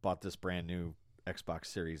 bought this brand new Xbox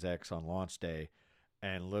Series X on launch day,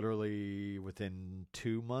 and literally within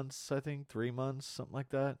 2 months, I think 3 months, something like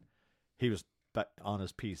that, he was on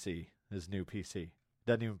his PC, his new PC.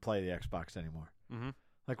 Doesn't even play the Xbox anymore. Mm-hmm.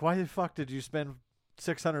 Like, why the fuck did you spend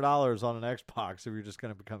 $600 on an Xbox if you're just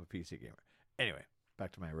going to become a PC gamer? Anyway,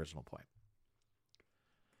 back to my original point.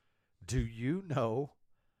 Do you know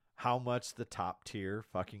how much the top tier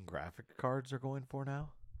fucking graphic cards are going for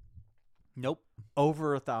now? Nope.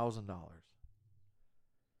 Over $1,000.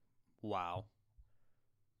 Wow.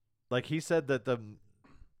 Like, he said that the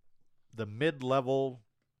mid-level,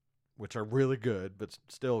 which are really good but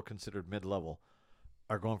still considered mid-level,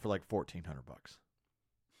 are going for like $1,400.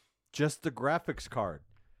 Just the graphics card.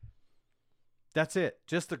 That's it.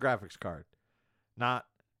 Just the graphics card. Not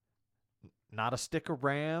a stick of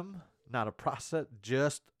RAM, not a processor,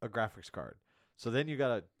 just a graphics card. So then you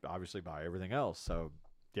got to obviously buy everything else. So,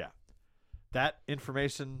 yeah. That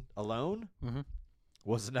information alone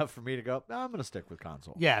was enough for me to go, I'm going to stick with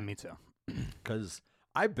console. Yeah, me too. Because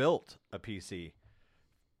I built a PC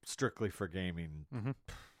strictly for gaming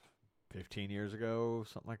 15 years ago,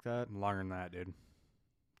 something like that. Longer than that, dude.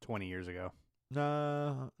 20 years ago.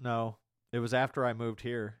 No. It was after I moved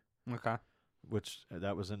here. Okay. Which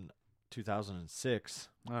that was in 2006.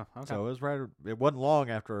 Oh, okay. So it wasn't long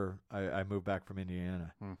after I moved back from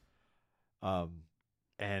Indiana.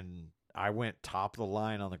 And I went top of the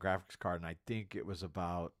line on the graphics card, and I think it was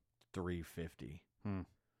about $350. And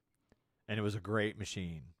it was a great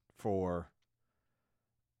machine for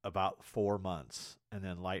about 4 months, and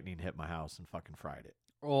then lightning hit my house and fucking fried it.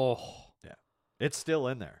 Oh. Yeah. It's still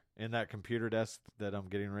in there, in that computer desk that I'm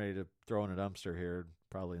getting ready to throw in a dumpster here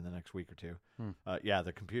probably in the next week or two. Yeah,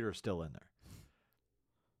 the computer is still in there.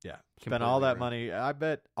 Yeah. Spent all that money. I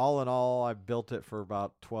bet all in all, I built it for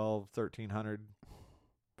about $1,200-$1,300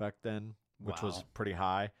 back then, which was pretty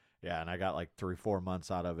high. Yeah, and I got like 3-4 months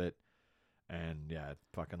out of it. And yeah,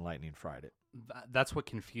 fucking lightning fried it. That's what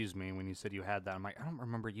confused me when you said you had that. I'm like, I don't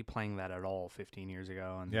remember you playing that at all 15 years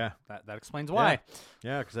ago. And yeah, that explains why.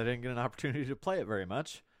 Yeah, because I didn't get an opportunity to play it very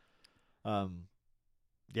much.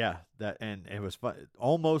 Yeah, and it was fun.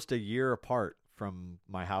 Almost a year apart from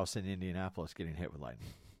my house in Indianapolis getting hit with lightning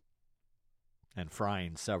and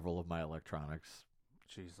frying several of my electronics.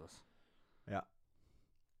 Jesus. Yeah.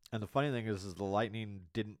 And the funny thing is the lightning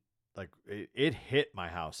didn't, like, it hit my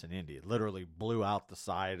house in Indy. It literally blew out the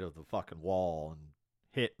side of the fucking wall and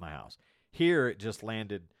hit my house. Here, it just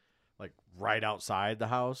landed, like, right outside the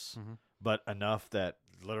house, but enough that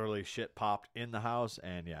literally shit popped in the house.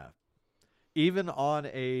 And, yeah, even on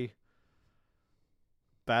a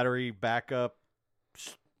battery backup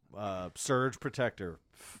surge protector,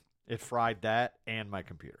 it fried that and my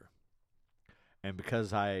computer. And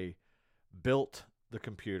because I built the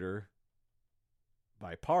computer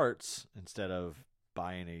by parts instead of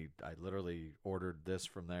buying I literally ordered this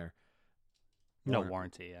from there. No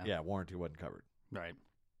warranty, yeah. Yeah, warranty wasn't covered. Right.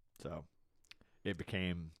 So it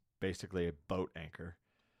became basically a boat anchor.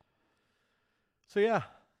 So yeah,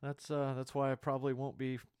 that's why I probably won't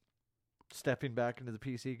be stepping back into the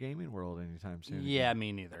PC gaming world anytime soon. Yeah,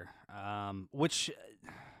 me neither. Which,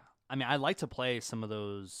 I mean, I'd like to play some of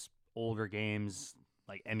those older games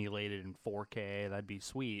like emulated in 4K. That'd be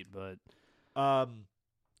sweet, but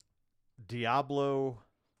Diablo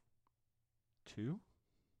 2?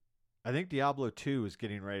 I think Diablo 2 is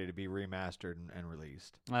getting ready to be remastered and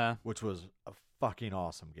released, which was a fucking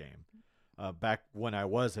awesome game. Back when I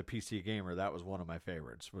was a PC gamer, that was one of my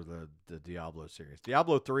favorites for the Diablo series.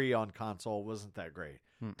 Diablo 3 on console wasn't that great.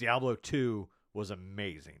 Diablo 2 was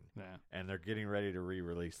amazing, and they're getting ready to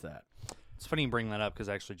re-release that. It's funny you bring that up because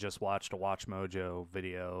I actually just watched a Watch Mojo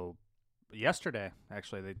video yesterday.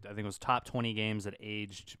 Actually, I think it was top 20 games that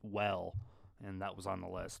aged well, and that was on the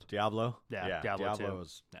list. Diablo? Yeah, Diablo 2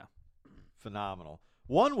 was phenomenal.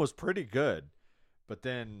 1 was pretty good, but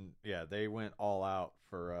then, yeah, they went all out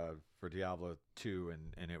for Diablo 2,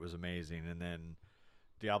 and it was amazing. And then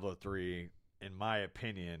Diablo 3, in my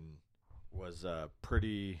opinion, was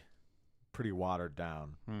pretty watered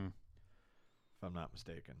down. if I'm not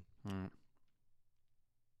mistaken.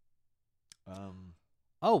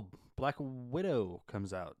 Oh, Black Widow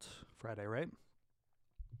comes out Friday, right?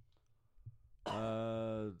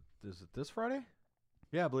 Is it this Friday?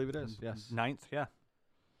 Yeah, I believe it is. Yes. 9th, yeah.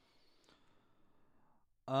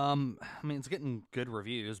 I mean, it's getting good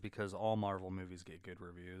reviews because all Marvel movies get good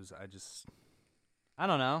reviews. I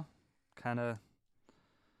don't know, kind of,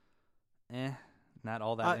 not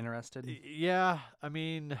all that interested. Yeah, I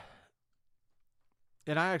mean,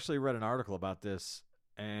 and I actually read an article about this,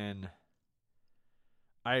 and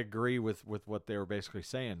I agree with what they were basically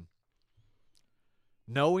saying.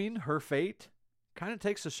 Knowing her fate kind of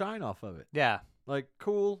takes the shine off of it. Yeah, Like,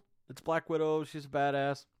 cool, it's Black Widow, she's a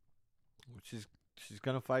badass. She's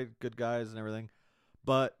going to fight good guys and everything.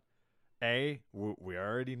 But, we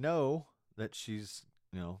already know that she's,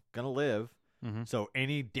 going to live. mm-hmm. So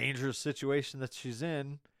any dangerous situation that she's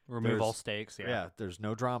in, Remove there's- all stakes. Yeah. there's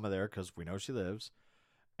no drama there because we know she lives.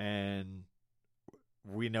 And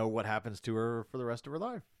we know what happens to her for the rest of her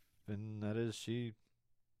life. And that is she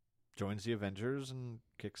joins the Avengers and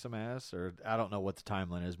kicks some ass. Or I don't know what the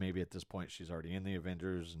timeline is. Maybe at this point she's already in the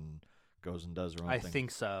Avengers and goes and does her own I thing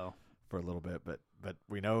think so. for a little bit. But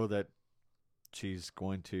we know that she's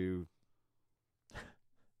going to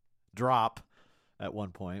drop at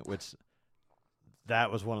one point, which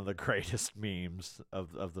that was one of the greatest memes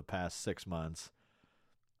of the past 6 months.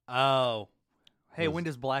 Oh, hey, Was- when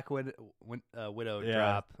does Black Widow Yeah.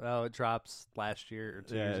 drop? Oh, it drops last year or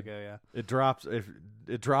 2 Yeah, years ago. Yeah. It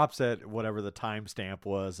drops at whatever the timestamp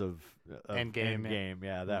was of Endgame, yeah. Endgame.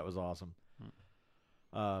 Yeah, that was awesome.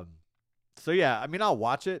 So yeah, I mean, I'll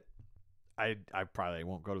watch it. I probably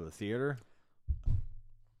won't go to the theater.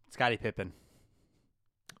 Scottie Pippen.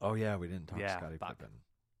 Oh yeah, we didn't talk Yeah, Scottie fuck. Pippen.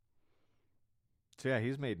 So yeah,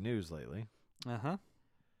 he's made news lately, Uh huh.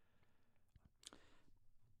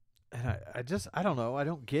 and I don't know. I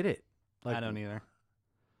don't get it. Like, I don't either.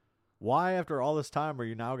 why after all this time are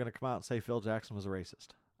you now going to come out and say Phil Jackson was a racist?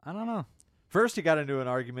 I don't know. First, he got into an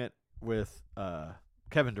argument with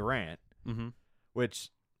Kevin Durant, Mm-hmm. which,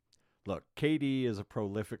 look, KD is a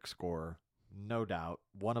prolific scorer, no doubt,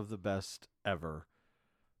 one of the best ever.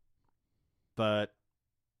 But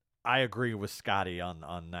I agree with Scotty on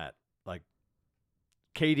that. Like,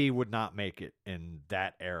 KD would not make it in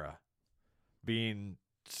that era. Being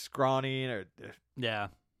scrawny, or Yeah.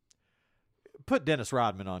 put Dennis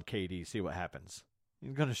Rodman on KD, see what happens.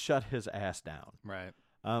 He's going to shut his ass down. Right.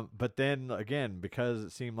 But then again, because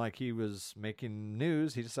it seemed like he was making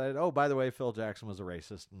news, he decided, oh, by the way, Phil Jackson was a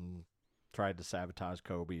racist and tried to sabotage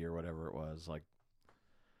Kobe or whatever it was. Like,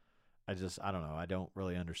 I don't know. I don't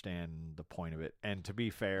really understand the point of it. And to be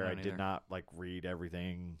fair, I I don't did either. not like read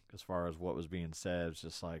everything as far as what was being said. It's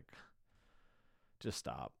just like, just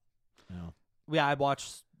stop. You know? Yeah, I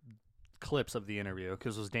watched clips of the interview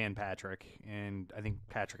because it was Dan Patrick, and I think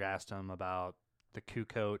Patrick asked him about the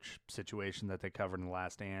Kukoc situation that they covered in The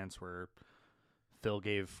Last Dance, where Phil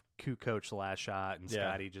gave Kukoc the last shot, and Yeah.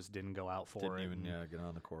 Scotty just didn't go out for Didn't it. even and- get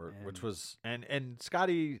on the court, which and- was and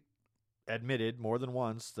Scotty admitted more than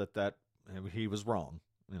once that he was wrong,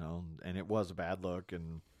 you know, and it was a bad look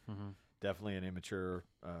and Mhm. definitely an immature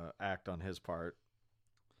act on his part.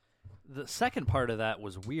 The second part of that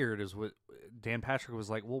was weird, is what Dan Patrick was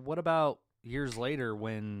like, well, what about years later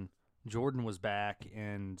when Jordan was back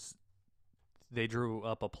and they drew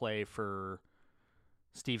up a play for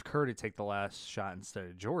Steve Kerr to take the last shot instead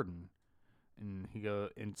of Jordan?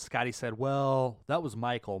 And Scotty said, well, that was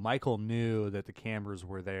Michael. Michael knew that the cameras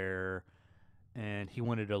were there and he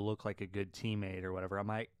wanted to look like a good teammate or whatever. I'm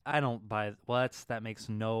like, I don't buy what? That makes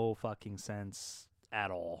no fucking sense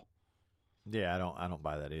at all. Yeah, I don't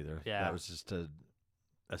buy that either. Yeah. That was just a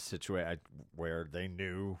situation where they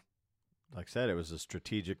knew, like I said, it was a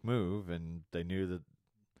strategic move, and they knew that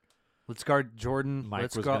Let's guard Jordan. Mike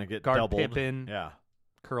Let's was gu- going to get guard doubled. Pippen. Yeah.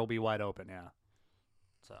 Kerr will be wide open. Yeah.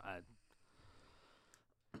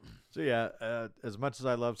 So yeah, as much as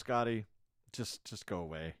I love Scotty, just go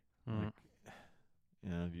away. Mm. Like, you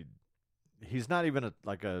know, he's not even a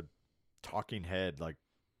talking head like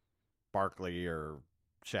Barkley or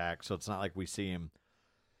Shaq, so it's not like we see him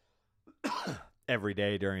every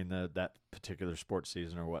day during that particular sports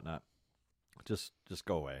season or whatnot. Just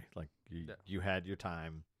go away. Like you had your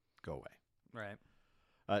time, go away.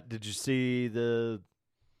 Right. Did you see the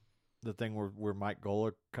thing where Mike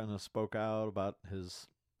Golick kind of spoke out about his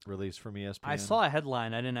release from ESPN? I saw a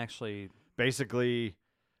headline. I didn't actually. Basically,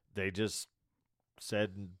 they just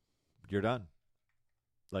said, you're done.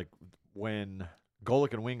 Like, when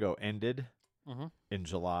Golick and Wingo ended Mhm. in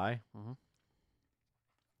July, Mhm.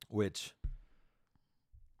 which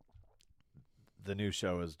the new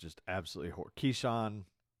show is just absolutely horrible. Keyshawn,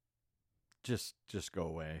 just go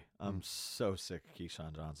away. I'm so sick of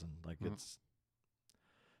Keyshawn Johnson. Like it's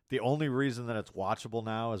the only reason that it's watchable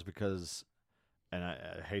now is because, and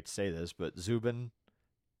I hate to say this, but Zubin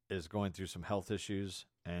is going through some health issues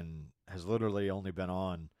and has literally only been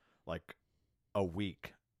on like a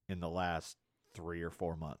week in the last 3 or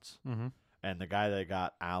 4 months. Mm-hmm. And the guy that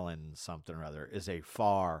got Allen something or other is a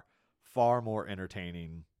far more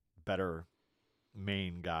entertaining, better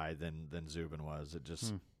main guy than Zubin was. It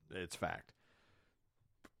just it's fact.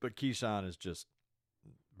 But Keyshawn is just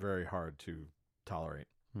very hard to tolerate.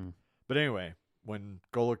 But anyway, when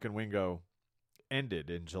Golick and Wingo ended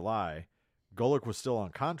in July, Golick was still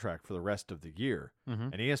on contract for the rest of the year.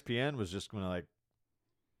 And ESPN was just going to like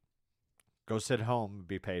go sit home and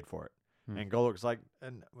be paid for it. And Golick's like,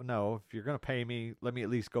 no, if you're going to pay me, let me at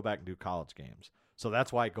least go back and do college games. So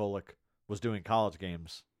that's why Golick was doing college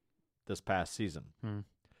games this past season.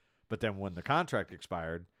 But then when the contract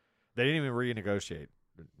expired, they didn't even renegotiate.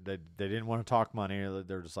 They didn't want to talk money.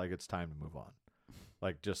 They're just like, it's time to move on.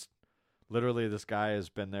 Like, just literally, this guy has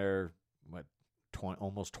been there,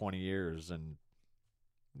 almost 20 years, and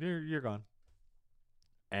you're gone.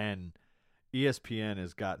 And ESPN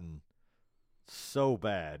has gotten so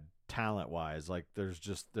bad talent-wise. Like,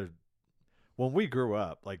 when we grew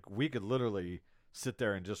up, like, we could literally sit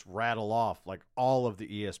there and just rattle off, like, all of the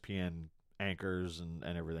ESPN anchors and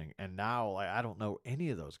everything. And now, like, I don't know any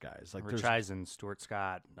of those guys. Like, Rich Eisen, Stuart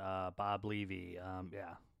Scott, Bob Levy,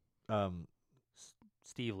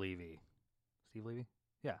 Steve Levy. Steve Levy?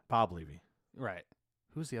 Yeah. Bob Levy. Right.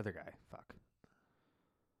 Who's the other guy? Fuck.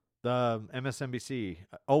 The MSNBC,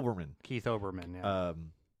 Oberman. Keith Oberman, yeah.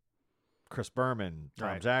 Chris Berman, Tom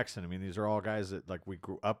Right. Jackson. I mean, these are all guys that like we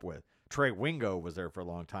grew up with. Trey Wingo was there for a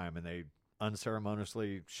long time, and they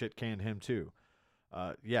unceremoniously shit-canned him too.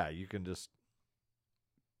 Yeah, you can just...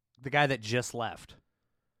 The guy that just left.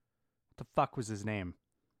 What the fuck was his name?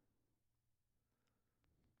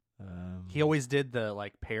 He always did the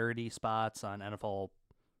like parody spots on the NFL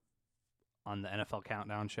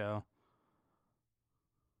Countdown show.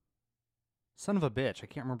 Son of a bitch, I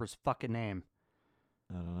can't remember his fucking name.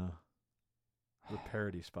 I don't know. The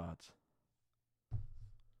parody spots.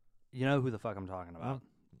 You know who the fuck I'm talking about.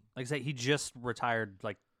 Like I say, he just retired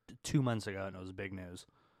like 2 months ago, and it was big news.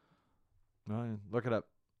 Well, look it up.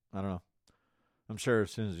 I don't know. I'm sure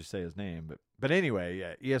as soon as you say his name. But anyway,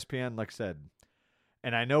 yeah, ESPN, like I said,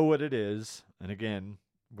 and I know what it is. And again,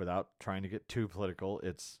 without trying to get too political,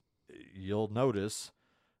 you'll notice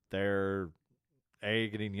they're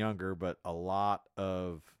getting younger, but a lot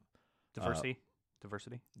of Diversity.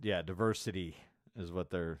 Yeah, diversity is what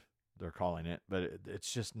they're calling it, but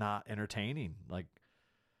it's just not entertaining. Like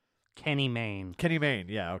Kenny Mayne.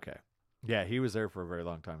 Yeah, okay, yeah, he was there for a very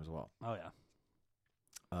long time as well. Oh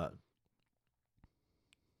yeah.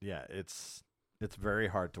 Yeah, it's very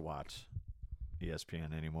hard to watch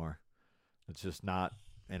ESPN anymore. It's just not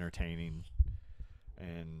entertaining,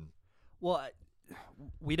 and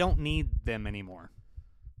we don't need them anymore.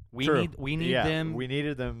 We True. need them. We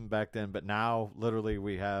needed them back then, but now literally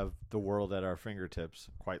we have the world at our fingertips,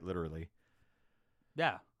 quite literally.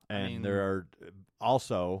 Yeah, And there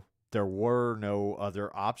were no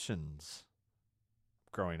other options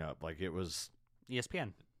growing up. Like, it was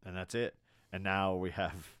ESPN, and that's it. And now we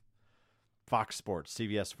have Fox Sports,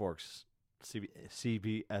 CBS Sports,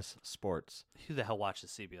 CBS Sports. Who the hell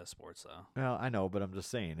watches CBS Sports though? Well, I know, but I'm just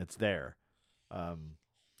saying it's there.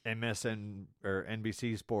 MSN or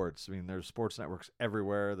NBC Sports. I mean, there's sports networks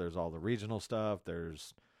everywhere. There's all the regional stuff.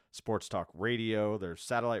 There's sports talk radio. There's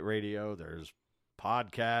satellite radio. There's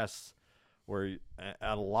podcasts where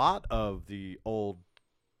a lot of the old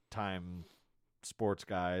time sports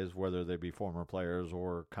guys, whether they be former players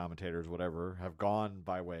or commentators, whatever, have gone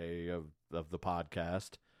by way of the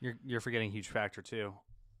podcast. You're forgetting a huge factor too.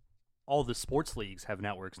 All the sports leagues have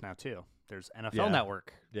networks now too. There's NFL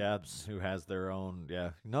Network. Yeah, who has their own.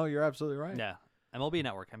 Yeah, no, you're absolutely right. Yeah, MLB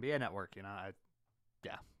Network, NBA Network.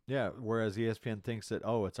 Yeah, whereas ESPN thinks that,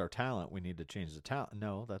 it's our talent, we need to change the talent.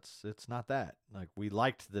 No, it's not that. Like, we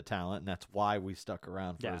liked the talent, and that's why we stuck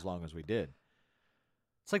around for as long as we did.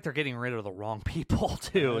 It's like they're getting rid of the wrong people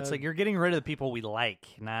too. It's like you're getting rid of the people we like,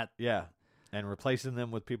 not and replacing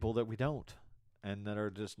them with people that we don't, and that are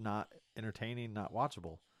just not entertaining, not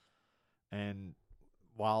watchable. And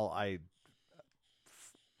while I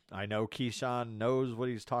know Keyshawn knows what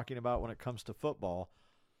he's talking about when it comes to football,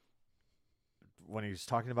 when he's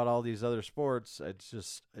talking about all these other sports,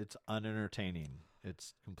 it's unentertaining.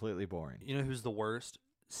 It's completely boring. You know who's the worst?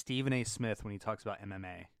 Stephen A. Smith when he talks about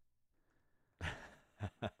MMA.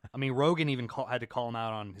 I mean, Rogan even had to call him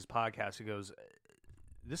out on his podcast. He goes,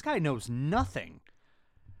 "This guy knows nothing."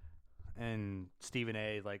 And Stephen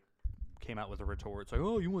A. came out with a retort. It's like,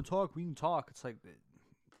 "Oh, you want to talk? We can talk." It's like,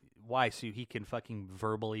 why? So he can fucking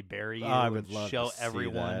verbally bury you I would and love show to see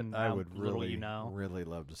everyone that. I how would little really, you know. really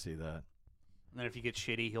love to see that. And then if you get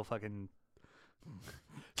shitty, he'll fucking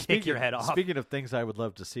kick your head off. Speaking of things I would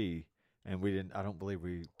love to see, and we didn't. I don't believe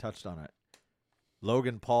we touched on it.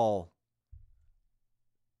 Logan Paul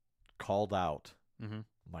called out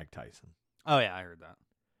Mike Tyson. Oh yeah, I heard that.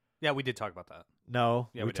 Yeah, we did talk about that. No,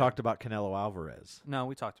 Yeah, we we did. talked about Canelo Alvarez. No,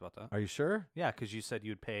 we talked about that. Are you sure? Yeah, because you said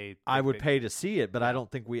you'd pay. I would pay to see it, but I don't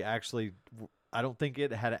think we actually. I don't think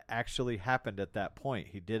it had actually happened at that point.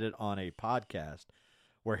 He did it on a podcast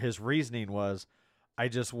where his reasoning was, I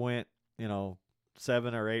just went,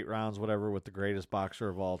 7 or 8 rounds, whatever, with the greatest boxer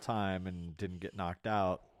of all time and didn't get knocked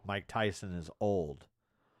out. Mike Tyson is old.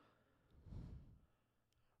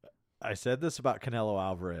 I said this about Canelo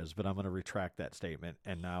Alvarez, but I'm going to retract that statement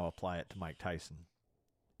and now apply it to Mike Tyson.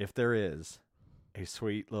 If there is a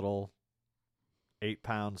sweet little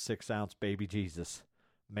 8-pound, 6-ounce baby Jesus,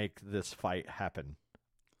 make this fight happen.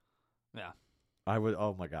 Yeah. I would,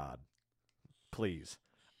 oh my God. Please.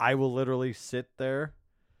 I will literally sit there.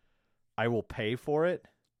 I will pay for it.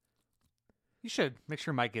 You should make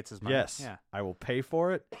sure Mike gets his money. Yes. Yeah. I will pay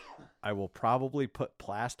for it. I will probably put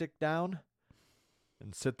plastic down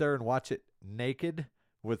and sit there and watch it naked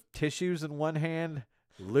with tissues in one hand,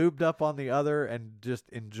 lubed up on the other, and just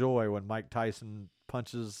enjoy when Mike Tyson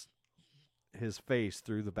punches his face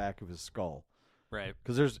through the back of his skull. Right.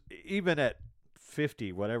 Because there's, even at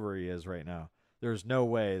 50, whatever he is right now, there's no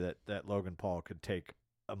way that Logan Paul could take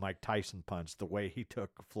a Mike Tyson punch the way he took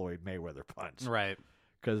a Floyd Mayweather punch. Right.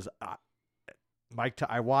 Because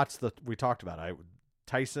I watched we talked about it.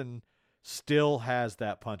 Tyson still has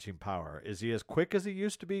that punching power. Is he as quick as he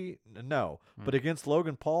used to be? No. But against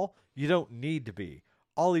Logan Paul, you don't need to be.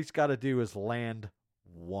 All he's got to do is land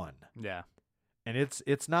one. Yeah. And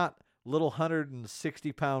it's not little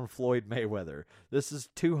 160-pound Floyd Mayweather. This is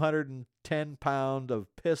 210-pound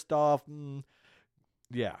of pissed off.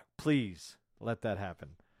 Yeah, please let that happen.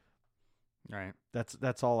 Right.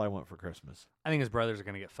 That's all I want for Christmas. I think his brothers are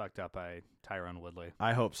going to get fucked up by Tyron Woodley.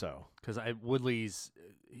 I hope so. Because Woodley's,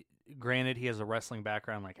 granted, he has a wrestling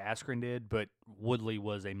background like Askren did, but Woodley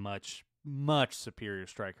was a much, much superior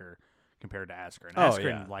striker compared to Askren. Oh,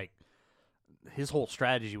 Askren, yeah. his whole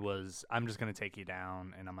strategy was, I'm just going to take you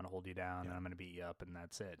down, and I'm going to hold you down, and I'm going to beat you up, and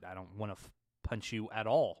that's it. I don't want to punch you at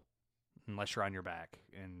all unless you're on your back.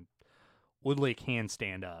 And Woodley can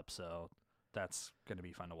stand up, so that's going to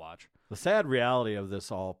be fun to watch. The sad reality of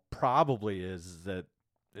this all probably is that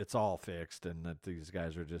it's all fixed and that these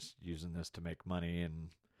guys are just using this to make money, and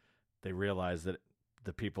they realize that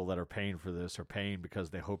the people that are paying for this are paying because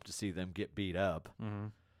they hope to see them get beat up. Mm-hmm.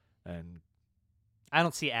 And I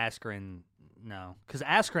don't see Askren, no. Because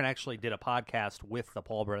Askren actually did a podcast with the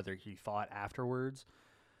Paul brother he fought afterwards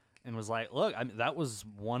and was like, look, that was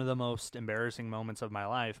one of the most embarrassing moments of my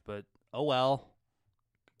life, but oh well.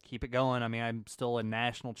 Keep it going. I mean, I'm still a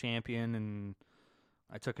national champion, and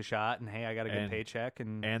I took a shot, and hey, I got a good paycheck,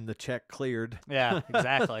 and the check cleared. Yeah,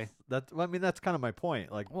 exactly. That's kind of my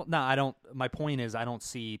point. Like, well, no, I don't. My point is, I don't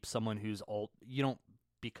see someone who's you don't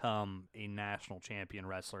become a national champion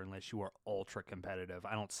wrestler unless you are ultra competitive.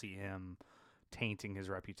 I don't see him tainting his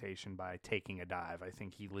reputation by taking a dive. I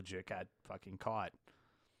think he legit got fucking caught.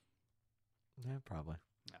 yeah, probably.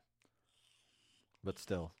 Yeah. But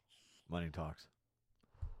still, money talks.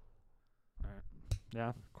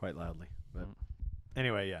 Yeah. Quite loudly. But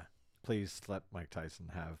anyway, yeah. Please let Mike Tyson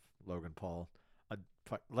have Logan Paul.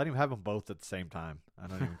 Let him have them both at the same time. I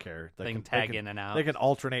don't even care. They can tag in and out. They can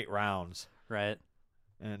alternate rounds. Right.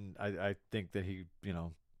 And I think that he,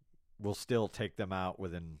 will still take them out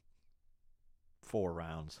within 4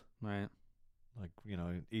 rounds. Right. Like,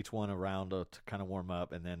 each one a round to kind of warm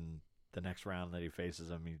up, and then the next round that he faces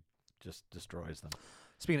them, he just destroys them.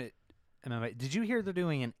 Speaking of MMA, did you hear they're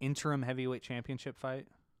doing an interim heavyweight championship fight?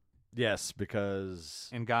 Yes, because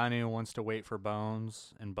Ngannou wants to wait for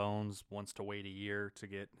Bones, and Bones wants to wait a year to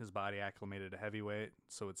get his body acclimated to heavyweight.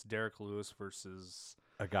 So it's Derek Lewis versus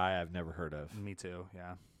a guy I've never heard of. Me too,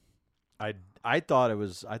 yeah. I thought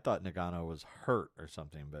Ngannou was hurt or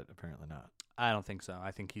something, but apparently not. I don't think so.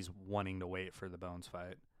 I think he's wanting to wait for the Bones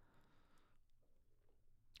fight.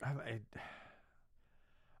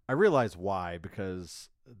 I realize why, because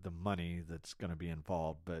the money that's going to be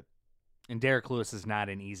involved, but and Derek Lewis is not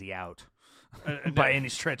an easy out by any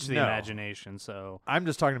stretch of the imagination. So I'm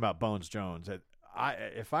just talking about Bones Jones.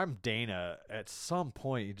 If I'm Dana, at some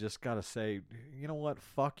point you just got to say, you know what,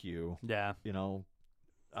 fuck you. Yeah.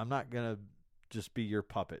 I'm not gonna just be your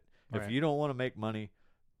puppet. Right. If you don't want to make money,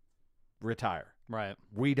 retire. Right.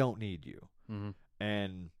 We don't need you. Mm-hmm.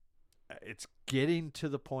 And it's getting to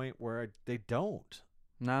the point where they don't.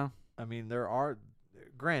 No. I mean,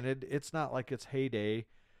 granted, it's not like it's heyday,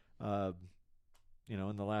 in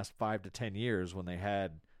the last 5 to 10 years when they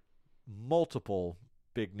had multiple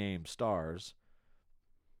big name stars.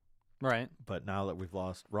 Right. But now that we've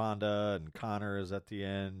lost Ronda and Connor is at the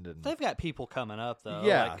end, and They've got people coming up though.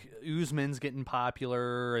 Yeah. Like Usman's getting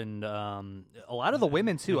popular, and a lot of the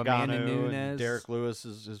women too. Amanda Ngannou Nunes, and Derek Lewis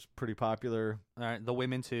is pretty popular. All right, the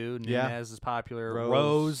women too. Nunes Yeah. is popular. Rose,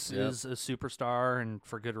 Rose yep. is a superstar, and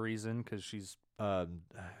for good reason because she's I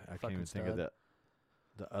can't Fucking even think of stud.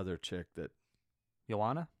 the other chick that.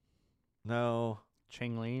 Joanna No,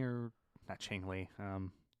 Cheng Li or not Cheng Li.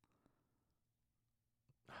 I'm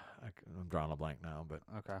drawing a blank now, but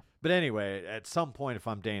Okay. anyway, at some point, if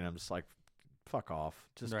I'm Dane, I'm just like, fuck off,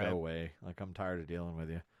 just Right. go away. Like I'm tired of dealing with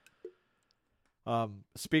you.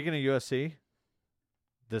 Speaking of UFC,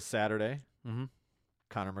 this Saturday, Mm-hmm.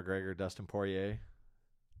 Conor McGregor, Dustin Poirier,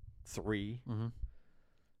 3. Mm-hmm.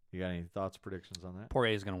 You got any thoughts, predictions on that?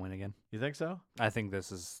 Poirier is going to win again. You think so? I think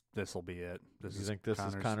this will be it. You think this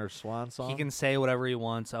is Conor's swan song? He can say whatever he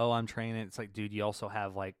wants. Oh, I'm training. It's like, dude, you also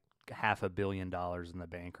have like $500 million in the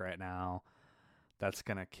bank right now. That's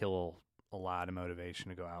gonna kill a lot of motivation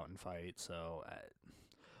to go out and fight. So,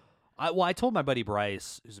 I told my buddy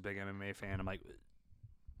Bryce, who's a big MMA fan, I'm like,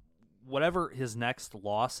 whatever his next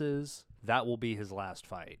loss is, that will be his last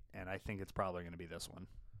fight, and I think it's probably going to be this one.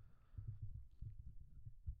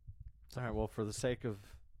 All right. Well, for the sake of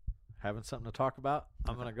having something to talk about,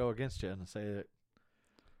 I'm going to go against you and say that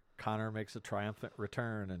Conor makes a triumphant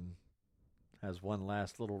return and has one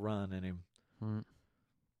last little run in him. Mm.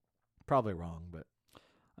 Probably wrong, but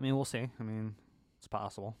I mean, we'll see. I mean, it's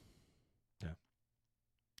possible.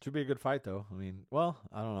 should be a good fight, though. I mean, well,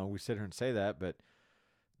 I don't know. We sit here and say that, but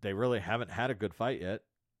they really haven't had a good fight yet.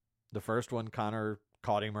 The first one, Conor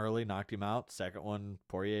caught him early, knocked him out. Second one,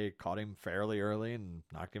 Poirier caught him fairly early and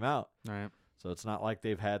knocked him out. All right. So it's not like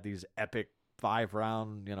they've had these epic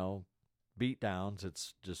 5-round, beat downs.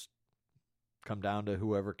 It's just come down to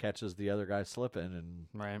whoever catches the other guy slipping and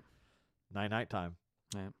Right. night time.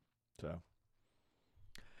 Right. So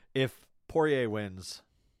if Poirier wins,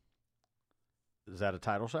 is that a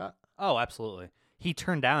title shot? Oh, absolutely. He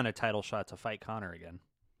turned down a title shot to fight Conor again.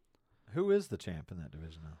 Who is the champ in that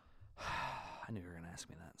division now? I knew you were going to ask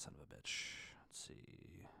me that, son of a bitch. Let's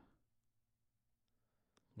see.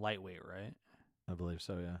 Lightweight, right? I believe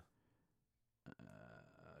so, yeah.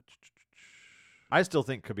 Uh, I still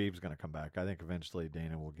think Khabib's going to come back. I think eventually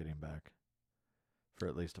Dana will get him back for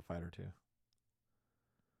at least a fight or two.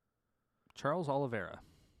 Charles Oliveira.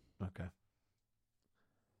 Okay.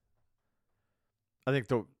 I think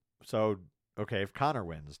if Conor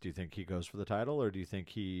wins, do you think he goes for the title or do you think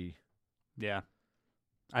he... Yeah.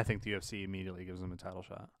 I think the UFC immediately gives him a title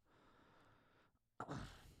shot.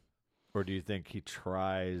 Or do you think he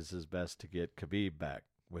tries his best to get Khabib back?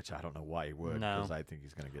 Which I don't know why he would, No. because I think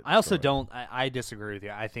he's going to get I also destroyed. don't. I disagree with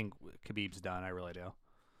you. I think Khabib's done. I really do.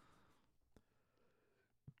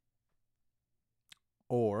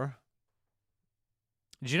 Or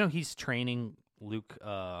Did you know he's training Luke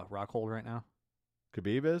Rockhold right now?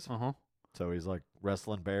 Khabib is? Uh-huh. So he's like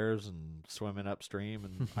wrestling bears and swimming upstream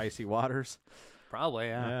in icy waters? Probably,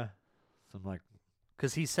 yeah. Some like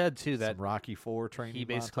Because he said, too, that some Rocky IV training he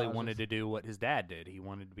basically montages. wanted to do what his dad did. He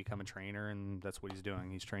wanted to become a trainer, and that's what he's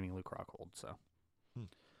doing. He's training Luke Rockhold, so.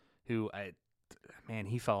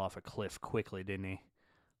 He fell off a cliff quickly, didn't he?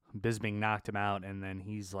 Bisping knocked him out, and then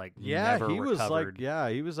he's like never he was recovered.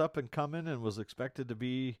 he was up and coming and was expected to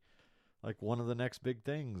be like one of the next big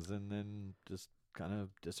things, and then just kind of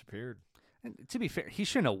disappeared. And to be fair, he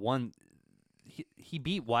shouldn't have won. He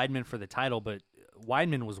beat Weidman for the title, but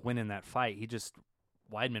Weidman was winning that fight.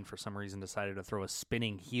 Weidman, for some reason, decided to throw a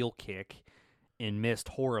spinning heel kick and missed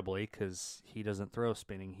horribly because he doesn't throw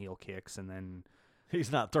spinning heel kicks. And then,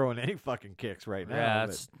 He's not throwing any fucking kicks right now. yeah,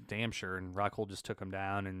 but that's damn sure. And Rockhold just took him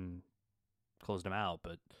down and closed him out.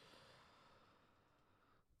 But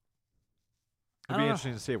it'd be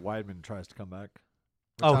interesting to see if Weidman tries to come back.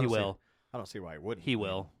 Which Oh, I he don't see- will. I don't see why he wouldn't. He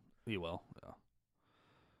will. He will.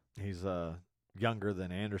 Yeah. He's younger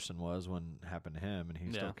than Anderson was when it happened to him, and he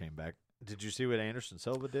still Yeah. came back. Did you see what Anderson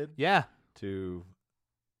Silva did Yeah. to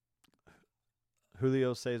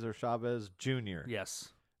Julio Cesar Chavez Jr.?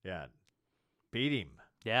 Yes. Yeah, beat him.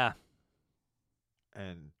 Yeah.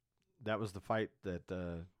 And that was the fight that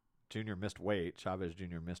Jr. missed weight. Chavez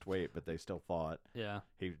Jr. missed weight, but they still fought. Yeah.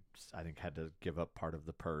 He, I think, had to give up part of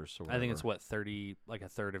the purse. Or I think it's whatever. 30, like a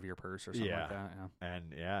third of your purse or something like that. Yeah. And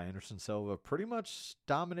yeah, Anderson Silva pretty much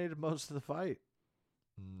dominated most of the fight.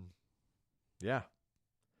 Yeah.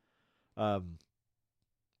 I'm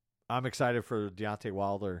excited for Deontay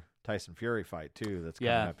Wilder Tyson Fury fight too. That's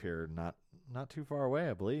coming up here, not too far away,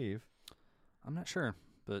 I believe. I'm not sure,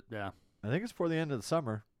 but yeah. I think it's for the end of the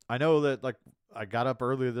summer. I know that like I got up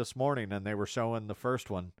earlier this morning and they were showing the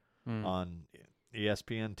first one on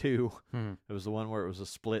ESPN2. It was the one where it was a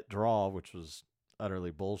split draw, which was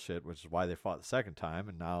utterly bullshit, which is why they fought the second time,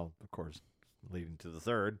 and now, of course, leading to the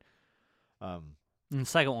third. And the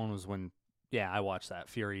second one was when, I watched that.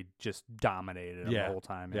 Fury just dominated him the whole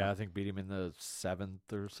time. Yeah, I think beat him in the 7th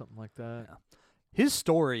or something like that. Yeah. His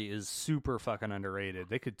story is super fucking underrated.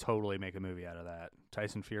 They could totally make a movie out of that.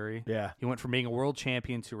 Tyson Fury. Yeah. He went from being a world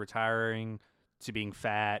champion to retiring to being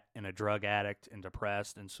fat and a drug addict and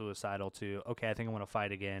depressed and suicidal to, okay, I think I want to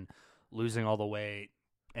fight again, losing all the weight,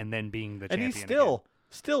 and then being the champion. And he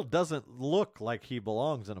still doesn't look like he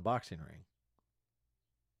belongs in a boxing ring.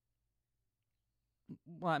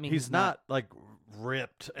 Well, I mean, he's not like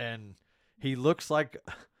ripped, and he looks like.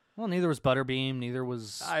 Well, neither was Butterbean. Neither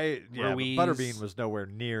was Ruiz. Butterbean was nowhere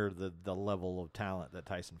near the level of talent that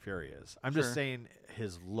Tyson Fury is. I'm just saying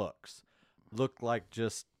his looks look like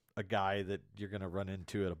just a guy that you're going to run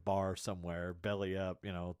into at a bar somewhere, belly up,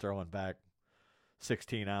 throwing back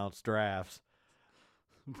 16-ounce drafts.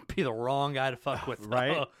 Be the wrong guy to fuck with,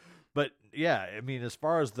 right? But yeah, I mean, as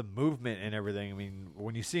far as the movement and everything, I mean,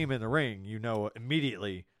 when you see him in the ring, you know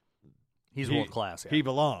immediately he's world class. Yeah. He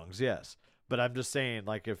belongs, yes. But I'm just saying,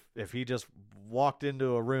 like, if he just walked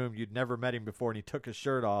into a room, you'd never met him before, and he took his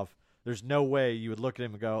shirt off, there's no way you would look at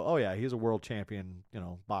him and go, oh, yeah, he's a world champion,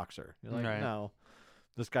 boxer. You're like, no,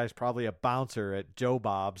 this guy's probably a bouncer at Joe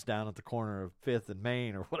Bob's down at the corner of 5th and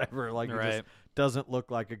Main or whatever. Like, he just doesn't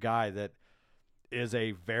look like a guy that is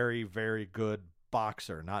a very, very good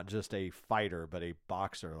boxer, not just a fighter, but a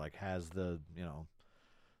boxer, like, has the,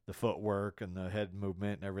 the footwork and the head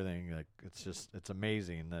movement and everything. Like, it's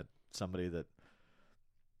amazing that somebody that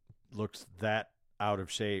looks that out of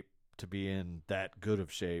shape to be in that good of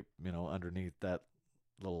shape, underneath that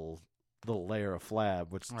little layer of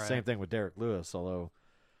flab, which is the same thing with Derek Lewis, although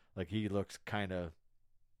like he looks kind of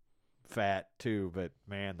fat too, but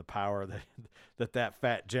man, the power that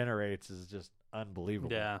fat generates is just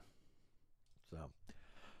unbelievable. Yeah. So,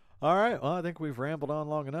 all right. Well, I think we've rambled on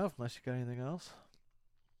long enough, unless you got anything else.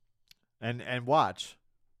 And watch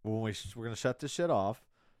when we're going to shut this shit off.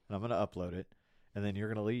 And I'm going to upload it, and then you're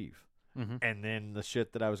going to leave. Mm-hmm. And then the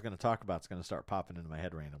shit that I was going to talk about is going to start popping into my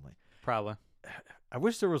head randomly. Probably. I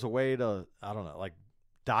wish there was a way to, I don't know, like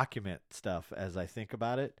document stuff as I think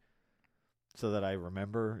about it so that I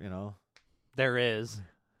remember, There is.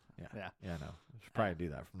 Yeah. Yeah. Yeah, no. I should probably do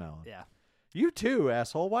that from now on. Yeah. You too,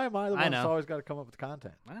 asshole. Why am I the one that's know. always got to come up with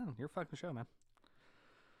content? I know. You're a fucking show, man.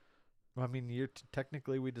 I mean,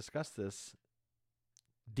 technically we discussed this.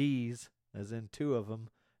 D's, as in 2 of them.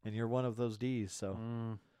 And you're one of those D's, so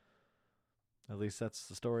at least that's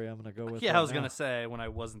the story I'm going to go with. Yeah, right I was now. going to say when I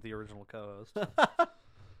wasn't the original co-host.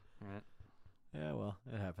 Right. Yeah, well,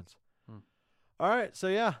 it happens. All right, so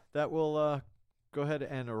yeah, that will go ahead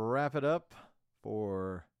and wrap it up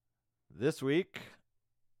for this week.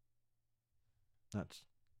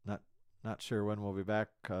 Not sure when we'll be back.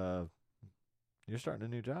 You're starting a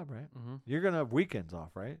new job, right? Mm-hmm. You're going to have weekends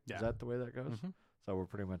off, right? Yeah. Is that the way that goes? Mm-hmm. So we're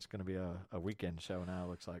pretty much going to be a weekend show now, it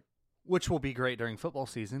looks like. Which will be great during football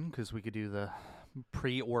season because we could do the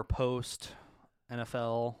pre or post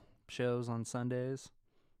NFL shows on Sundays.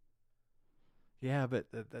 Yeah, but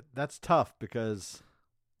that's tough because...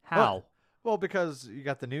 How? Well, because you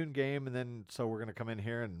got the noon game, and then so we're going to come in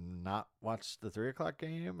here and not watch the 3 o'clock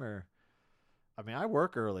game? Or, I mean, I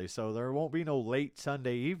work early, so there won't be no late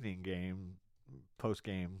Sunday evening game,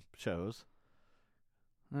 post-game shows.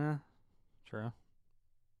 True.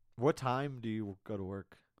 What time do you go to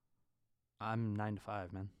work? I'm 9 to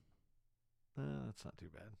 5, man. That's not too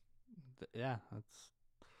bad. Yeah, that's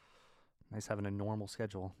nice having a normal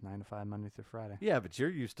schedule, 9 to 5, Monday through Friday. Yeah, but you're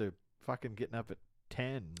used to fucking getting up at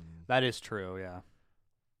 10. That is true, yeah.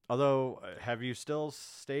 Although, have you still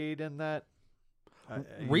stayed in that?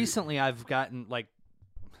 Recently, I've gotten, like,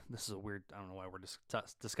 this is a weird, I don't know why we're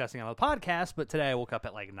discussing it on the podcast, but today I woke up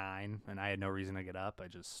at like 9, and I had no reason to get up. I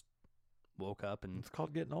just woke up and... It's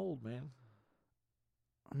called getting old, man.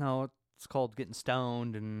 No, it's called getting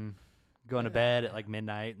stoned and going to bed at like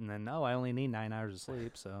midnight, and then, I only need 9 hours of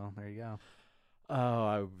sleep, so there you go.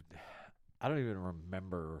 Oh, I don't even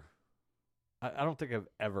remember. I don't think I've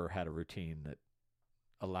ever had a routine that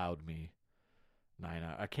allowed me 9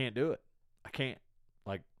 hours. I can't do it. I can't.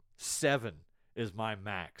 Like 7 is my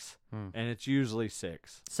max, and it's usually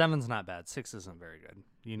 6. 7's not bad. 6 isn't very good.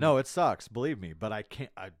 No, it sucks. Believe me, but I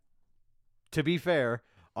can't. To be fair,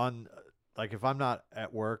 on like if I'm not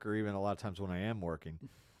at work or even a lot of times when I am working,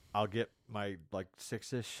 I'll get my like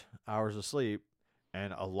 6-ish hours of sleep,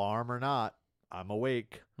 and alarm or not, I'm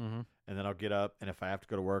awake, Mm-hmm. and then I'll get up, and if I have to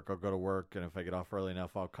go to work, I'll go to work, and if I get off early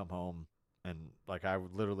enough, I'll come home, and like I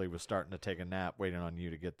literally was starting to take a nap waiting on you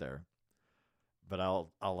to get there, but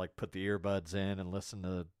I'll like put the earbuds in and listen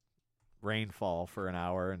to rainfall for an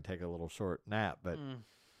hour and take a little short nap, but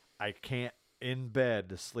I can't in bed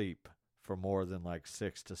to sleep for more than like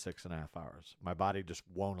 6 to 6.5 hours. My body just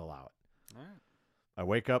won't allow it. All right. I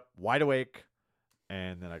wake up wide awake,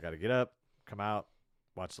 and then I got to get up, come out,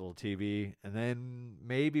 watch a little TV, and then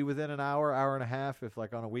maybe within an hour, hour and a half, if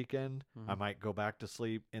like on a weekend, I might go back to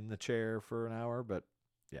sleep in the chair for an hour. But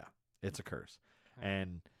yeah, it's a curse.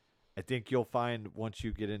 And I think you'll find once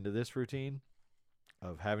you get into this routine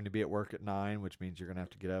of having to be at work at 9, which means you're going to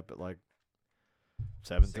have to get up at like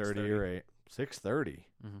 7:30 or 8, 6:30.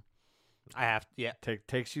 I have yeah.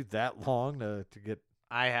 Takes you that long to get.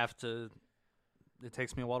 I have to. It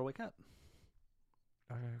takes me a while to wake up.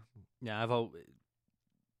 Yeah,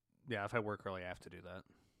 if I work early, I have to do that.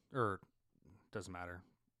 Or doesn't matter.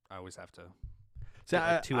 I always have to. See, get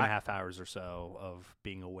like 2.5 hours or so of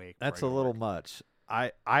being awake. before That's I a go to little work. much.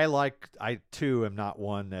 I too am not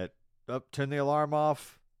one that turn the alarm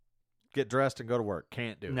off, get dressed and go to work.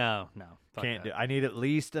 Can't do it. No. Fuck Can't that. do. I need at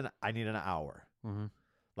least an hour. Mm-hmm.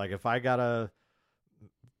 Like if I gotta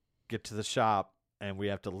get to the shop and we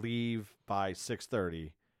have to leave by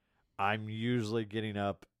 6:30, I'm usually getting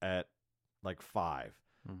up at like 5.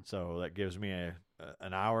 So that gives me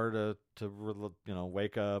an hour to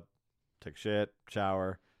wake up, take a shit,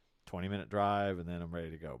 shower, 20-minute drive, and then I'm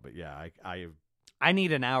ready to go. But yeah, I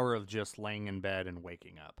need an hour of just laying in bed and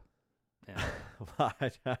waking up. Yeah.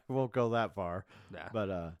 I won't go that far. Yeah.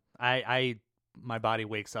 But My body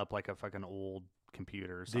wakes up like a fucking old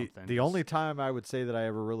computer or something. the only time I would say that I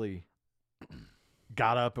ever really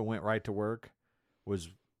got up and went right to work was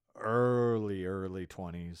early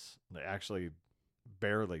 20s. Actually,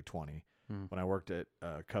 barely 20. When I worked at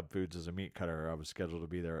Cub Foods as a meat cutter, I was scheduled to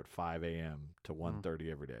be there at 5 a.m. to 1:30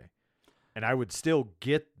 every day. And I would still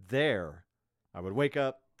get there. I would wake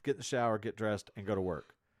up, get in the shower, get dressed, and go to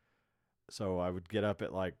work. So I would get up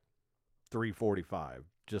at like 3:45.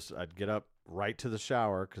 I'd get up right to the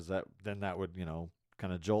shower because that would,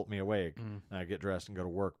 kind of jolt me awake. And I'd get dressed and go to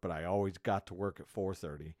work. But I always got to work at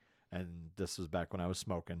 4:30. And this was back when I was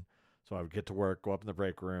smoking. So I would get to work, go up in the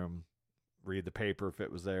break room, read the paper if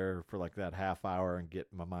it was there for like that half hour and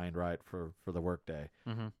get my mind right for the work day.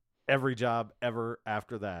 Every job ever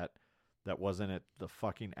after that wasn't at the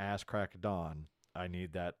fucking ass crack of dawn, I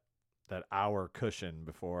need that hour cushion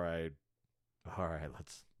before all right,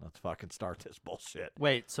 let's fucking start this bullshit.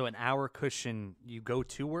 Wait, so an hour cushion, you go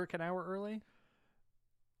to work an hour early?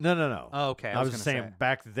 No. Oh, okay. I was gonna saying say.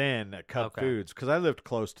 back then at Cub Foods, because I lived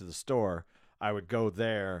close to the store, I would go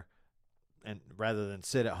there, and rather than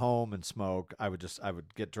sit at home and smoke, I would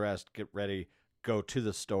get dressed, get ready, go to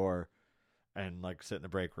the store, and like sit in the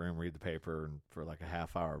break room, read the paper, and for like a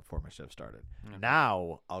half hour before my shift started.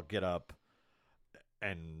 Now I'll get up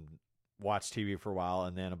and watch TV for a while,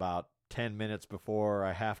 and then about 10 minutes before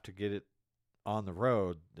I have to get it on the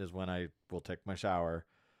road is when I will take my shower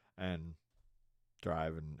and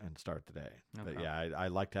drive and start the day. Okay. But yeah, I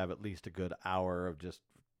like to have at least a good hour of just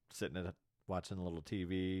sitting at watching a little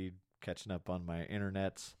TV, catching up on my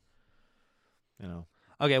internets,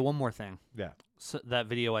 Okay, one more thing. Yeah. So that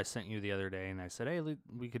video I sent you the other day, and I said, hey,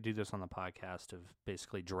 we could do this on the podcast of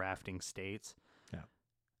basically drafting states. Yeah.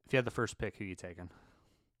 If you had the first pick, who you taking?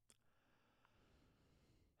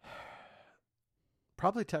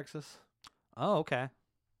 Probably Texas. Oh, okay.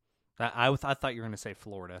 I thought you were going to say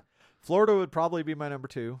Florida. Florida would probably be my number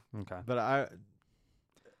 2. Okay. But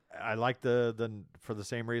I like the for the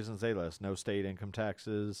same reasons they list. No state income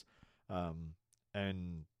taxes.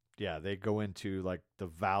 And yeah, they go into like the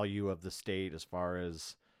value of the state as far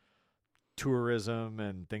as tourism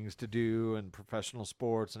and things to do and professional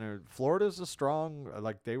sports. And Florida's a strong,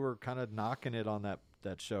 like they were kind of knocking it on that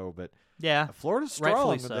show, but Yeah. Florida's strong.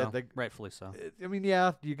 Rightfully so. They, Rightfully so. I mean,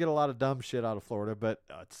 yeah, you get a lot of dumb shit out of Florida, but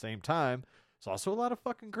at the same time, it's also a lot of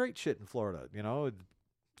fucking great shit in Florida.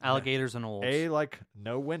 Alligators and olds. Like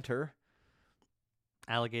no winter.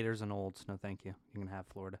 Alligators and olds. No, thank you. You can have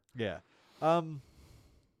Florida. Yeah.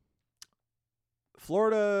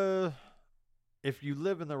 Florida, if you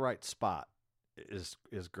live in the right spot, is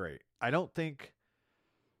great. I don't think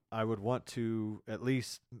I would want to, at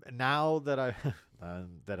least now that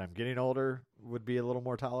that I'm getting older, would be a little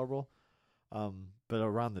more tolerable. But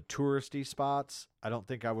around the touristy spots, I don't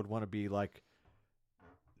think I would want to be like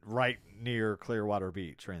right near Clearwater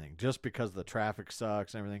Beach or anything, just because the traffic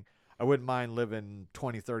sucks and everything. I wouldn't mind living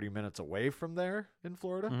 20, 30 minutes away from there in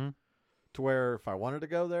Florida, Mm-hmm. to where if I wanted to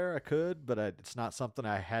go there, I could, but it's not something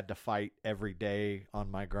I had to fight every day on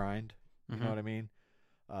my grind. You know what I mean?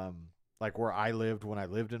 Like where I lived when I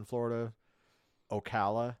lived in Florida,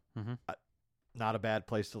 Ocala, not a bad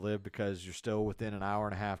place to live because you're still within an hour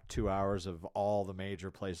and a half, 2 hours of all the major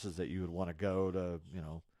places that you would want to go to,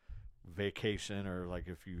 vacation, or like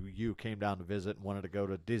if you came down to visit and wanted to go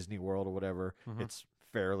to Disney World or whatever, it's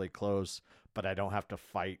fairly close, but I don't have to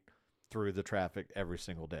fight through the traffic every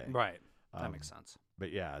single day. Right. That makes sense.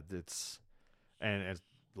 But yeah, it's a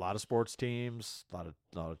lot of sports teams, a lot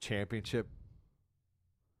of championship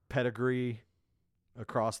pedigree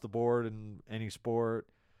across the board in any sport.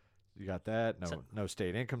 You got that. No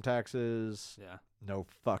state income taxes. Yeah. No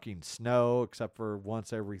fucking snow except for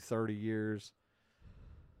once every 30 years.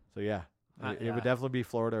 So yeah, it yeah. would definitely be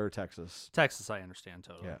Florida or Texas. Texas, I understand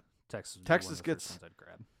totally. Yeah. Texas would be Texas one of the gets- first ones I'd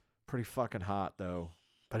grab. Pretty fucking hot though,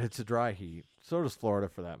 but it's a dry heat. So does Florida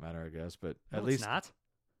for that matter, I guess. But No, at least it's not.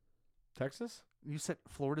 Texas? You said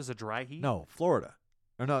Florida's a dry heat? No, Florida.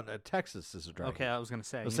 Or no, Texas is a dry Okay, heat. I was going to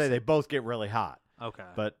say. Let's you say said- they both get really hot, Okay.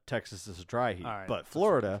 but Texas is a dry heat. All right, But that's what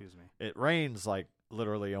Florida, confused me. it rains like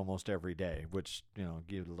literally almost every day, which,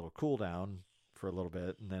 gives it a little cool down for a little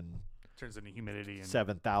bit, and then Turns into humidity. And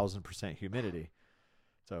 7,000% humidity.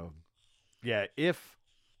 So, yeah, if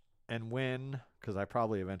and when, because I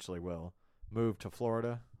probably eventually will, move to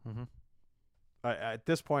Florida. Mhm. At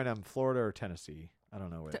this point, I'm Florida or Tennessee. I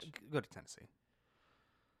don't know which. Go to Tennessee.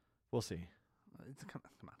 We'll see. Come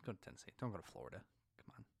on, go to Tennessee. Don't go to Florida.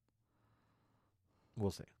 Come on.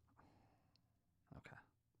 We'll see. Okay.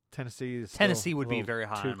 Tennessee is Tennessee still would a be little very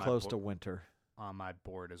high too on my close bo- to winter. On my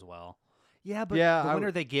board as well. Yeah, but Yeah, the I winter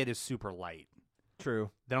would- they get is super light. True.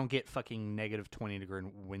 They don't get fucking negative 20-degree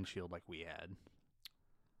windshield like we had.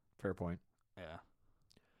 Fair point. Yeah.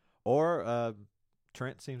 Or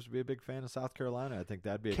Trent seems to be a big fan of South Carolina. I think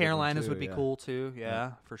that'd be a good one, Carolinas too, would be yeah. cool too.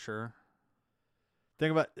 Yeah, for sure.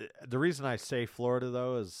 Think about the reason I say Florida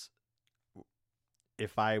though is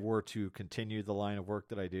if I were to continue the line of work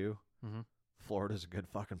that I do, Mhm. Florida's a good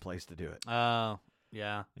fucking place to do it. Oh,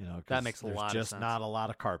 yeah. 'Cause That makes a there's lot of just sense. not a lot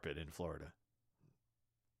of carpet in Florida.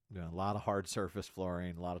 A lot of hard surface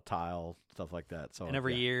flooring, a lot of tile, stuff like that. So And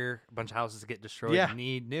every yeah. year, a bunch of houses get destroyed. Yeah. And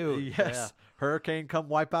need new. Yes, hurricane come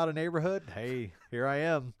wipe out a neighborhood. Hey, here I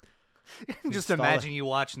am. Yeah. Just Install imagine you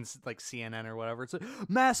watching like CNN or whatever. It's a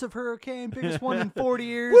massive hurricane, biggest one in 40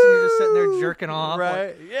 years, and you're just sitting there jerking off.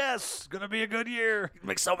 Right? Yes, gonna be a good year. Like,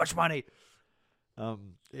 make so much money.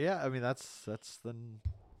 Yeah, I mean that's the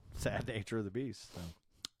sad nature of the beast. So.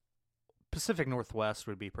 Pacific Northwest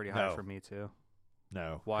would be pretty high No. for me too.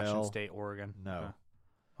 No, Washington hell State, Oregon. no. Okay.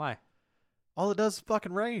 Why? All it does is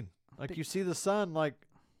fucking rain. Like But- you see the sun, like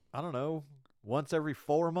I don't know, once every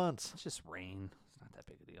 4 months. It's just rain. It's not that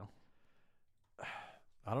big a deal.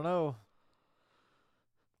 I don't know.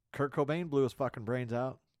 Kurt Cobain blew his fucking brains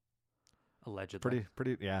out. Allegedly.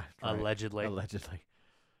 Pretty. Yeah. right. Allegedly. Allegedly.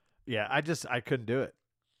 Yeah, I couldn't do it.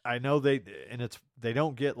 I know they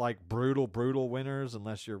don't get like brutal winters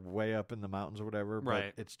unless you're way up in the mountains or whatever. But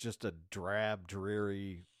Right. it's just a drab,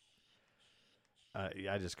 dreary.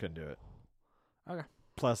 I just couldn't do it. Okay.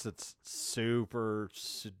 Plus, it's super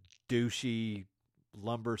douchey,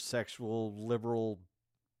 lumber, sexual, liberal.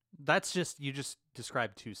 That's just you just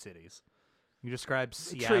described two cities. You described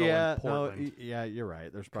Seattle yeah, and Portland. yeah, you're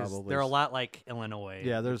right. There's 'Cause probably they're a lot like Illinois.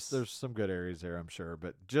 Yeah, there's It's- some good areas there, I'm sure,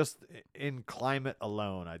 but just in climate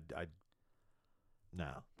alone, I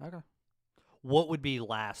no. Okay. What would be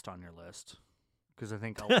last on your list? Because I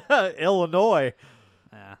think Illinois.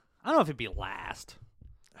 I don't know if it'd be last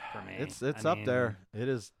for me. It's I up mean, there. It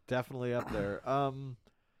is definitely up there.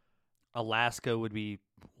 Alaska would be.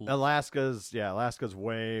 Alaska's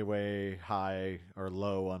way high or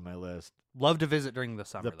low on my list. Love to visit during the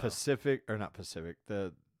summer. The Pacific or not Pacific,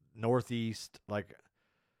 the Northeast, like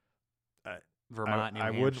Vermont, New I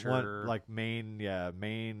Hampshire. wouldn't want like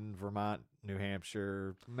Maine, Vermont, New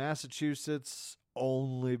Hampshire, Massachusetts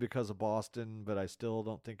only because of Boston, but I still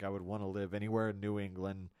don't think I would want to live anywhere in New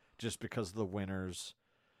England just because of the winters.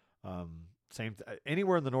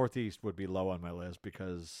 Anywhere in the Northeast would be low on my list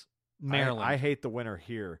because Maryland. I hate the winter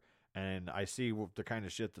here, and I see the kind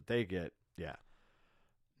of shit that they get. Yeah.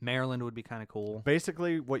 Maryland would be kind of cool.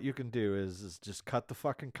 Basically, what you can do is just cut the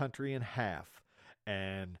fucking country in half,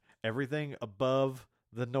 and everything above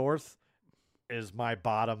the north is my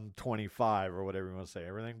bottom 25 or whatever you want to say.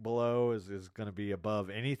 Everything below is going to be above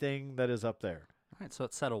anything that is up there. All right, so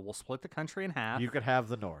it's settled. We'll split the country in half. You could have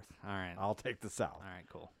the north. All right. I'll take the south. All right,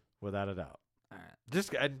 cool. Without a doubt. All right.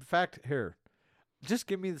 Just in fact, here, just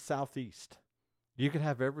give me the southeast. You can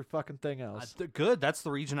have every fucking thing else. Good. That's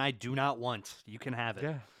the region I do not want. You can have it.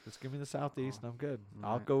 Yeah, just give me the southeast, and I'm good.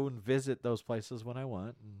 All I'll right. go and visit those places when I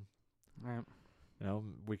want, and All right.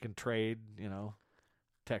 we can trade,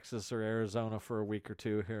 Texas or Arizona for a week or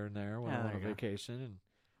two here and there when Yeah, I want there a you go. vacation, and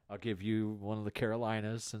I'll give you one of the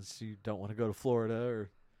Carolinas since you don't want to go to Florida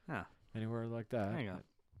or Yeah. anywhere like that. There you go.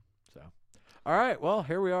 So, all right, well,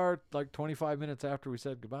 here we are, like 25 minutes after we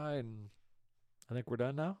said goodbye, and I think we're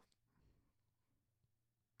done now.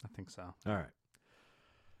 I think so. All right.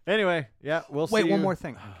 Anyway, yeah, we'll see. Wait, one you- more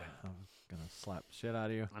thing. I'm gonna slap the shit out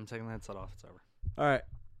of you. I'm taking the headset off. It's over. All right.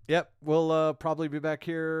 Yep. We'll probably be back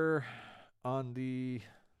here on the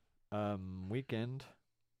weekend.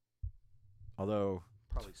 Although,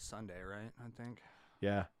 Probably Sunday, right? I think.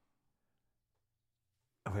 yeah.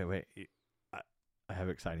 Oh, wait. I have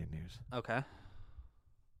exciting news. Okay.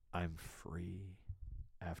 I'm free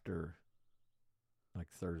after like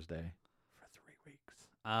Thursday for 3 weeks.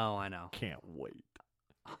 Oh, I know. Can't wait.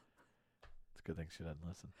 It's a good thing she doesn't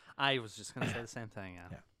listen. I was just gonna say the same thing. Yeah.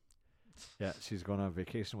 Yeah. Yeah, she's going on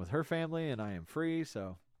vacation with her family, and I am free.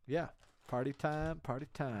 So, yeah, party time, party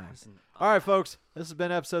time. Listen, All right, folks, this has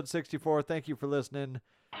been episode 64. Thank you for listening.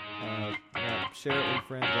 Share it with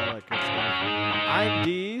friends, all that good stuff. I'm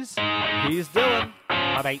Deez. He's Dylan.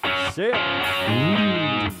 Bye bye. See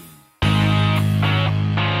ya.